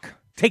talk.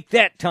 Take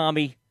that,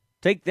 Tommy.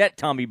 Take that,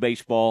 Tommy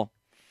Baseball.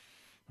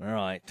 All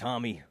right,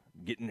 Tommy.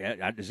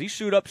 Does he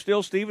suit up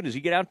still, Steven? Does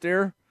he get out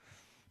there,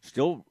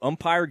 still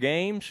umpire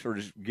games, or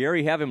does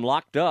Gary have him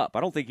locked up? I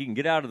don't think he can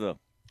get out of the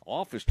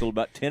office till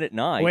about 10 at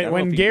night.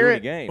 When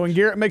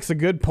Garrett makes a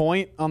good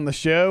point on the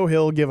show,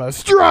 he'll give a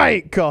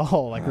strike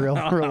call like real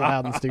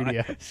loud in the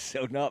studio.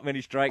 So not many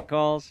strike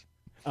calls.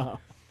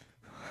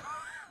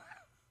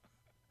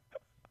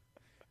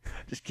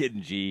 Just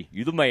kidding, G.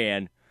 You the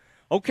man.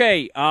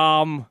 Okay,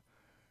 John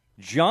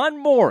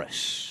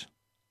Morris,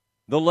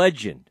 the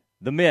legend,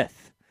 the myth.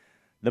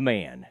 The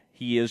man.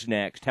 He is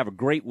next. Have a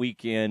great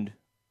weekend.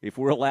 If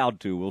we're allowed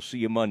to, we'll see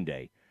you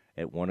Monday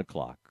at 1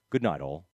 o'clock. Good night, all.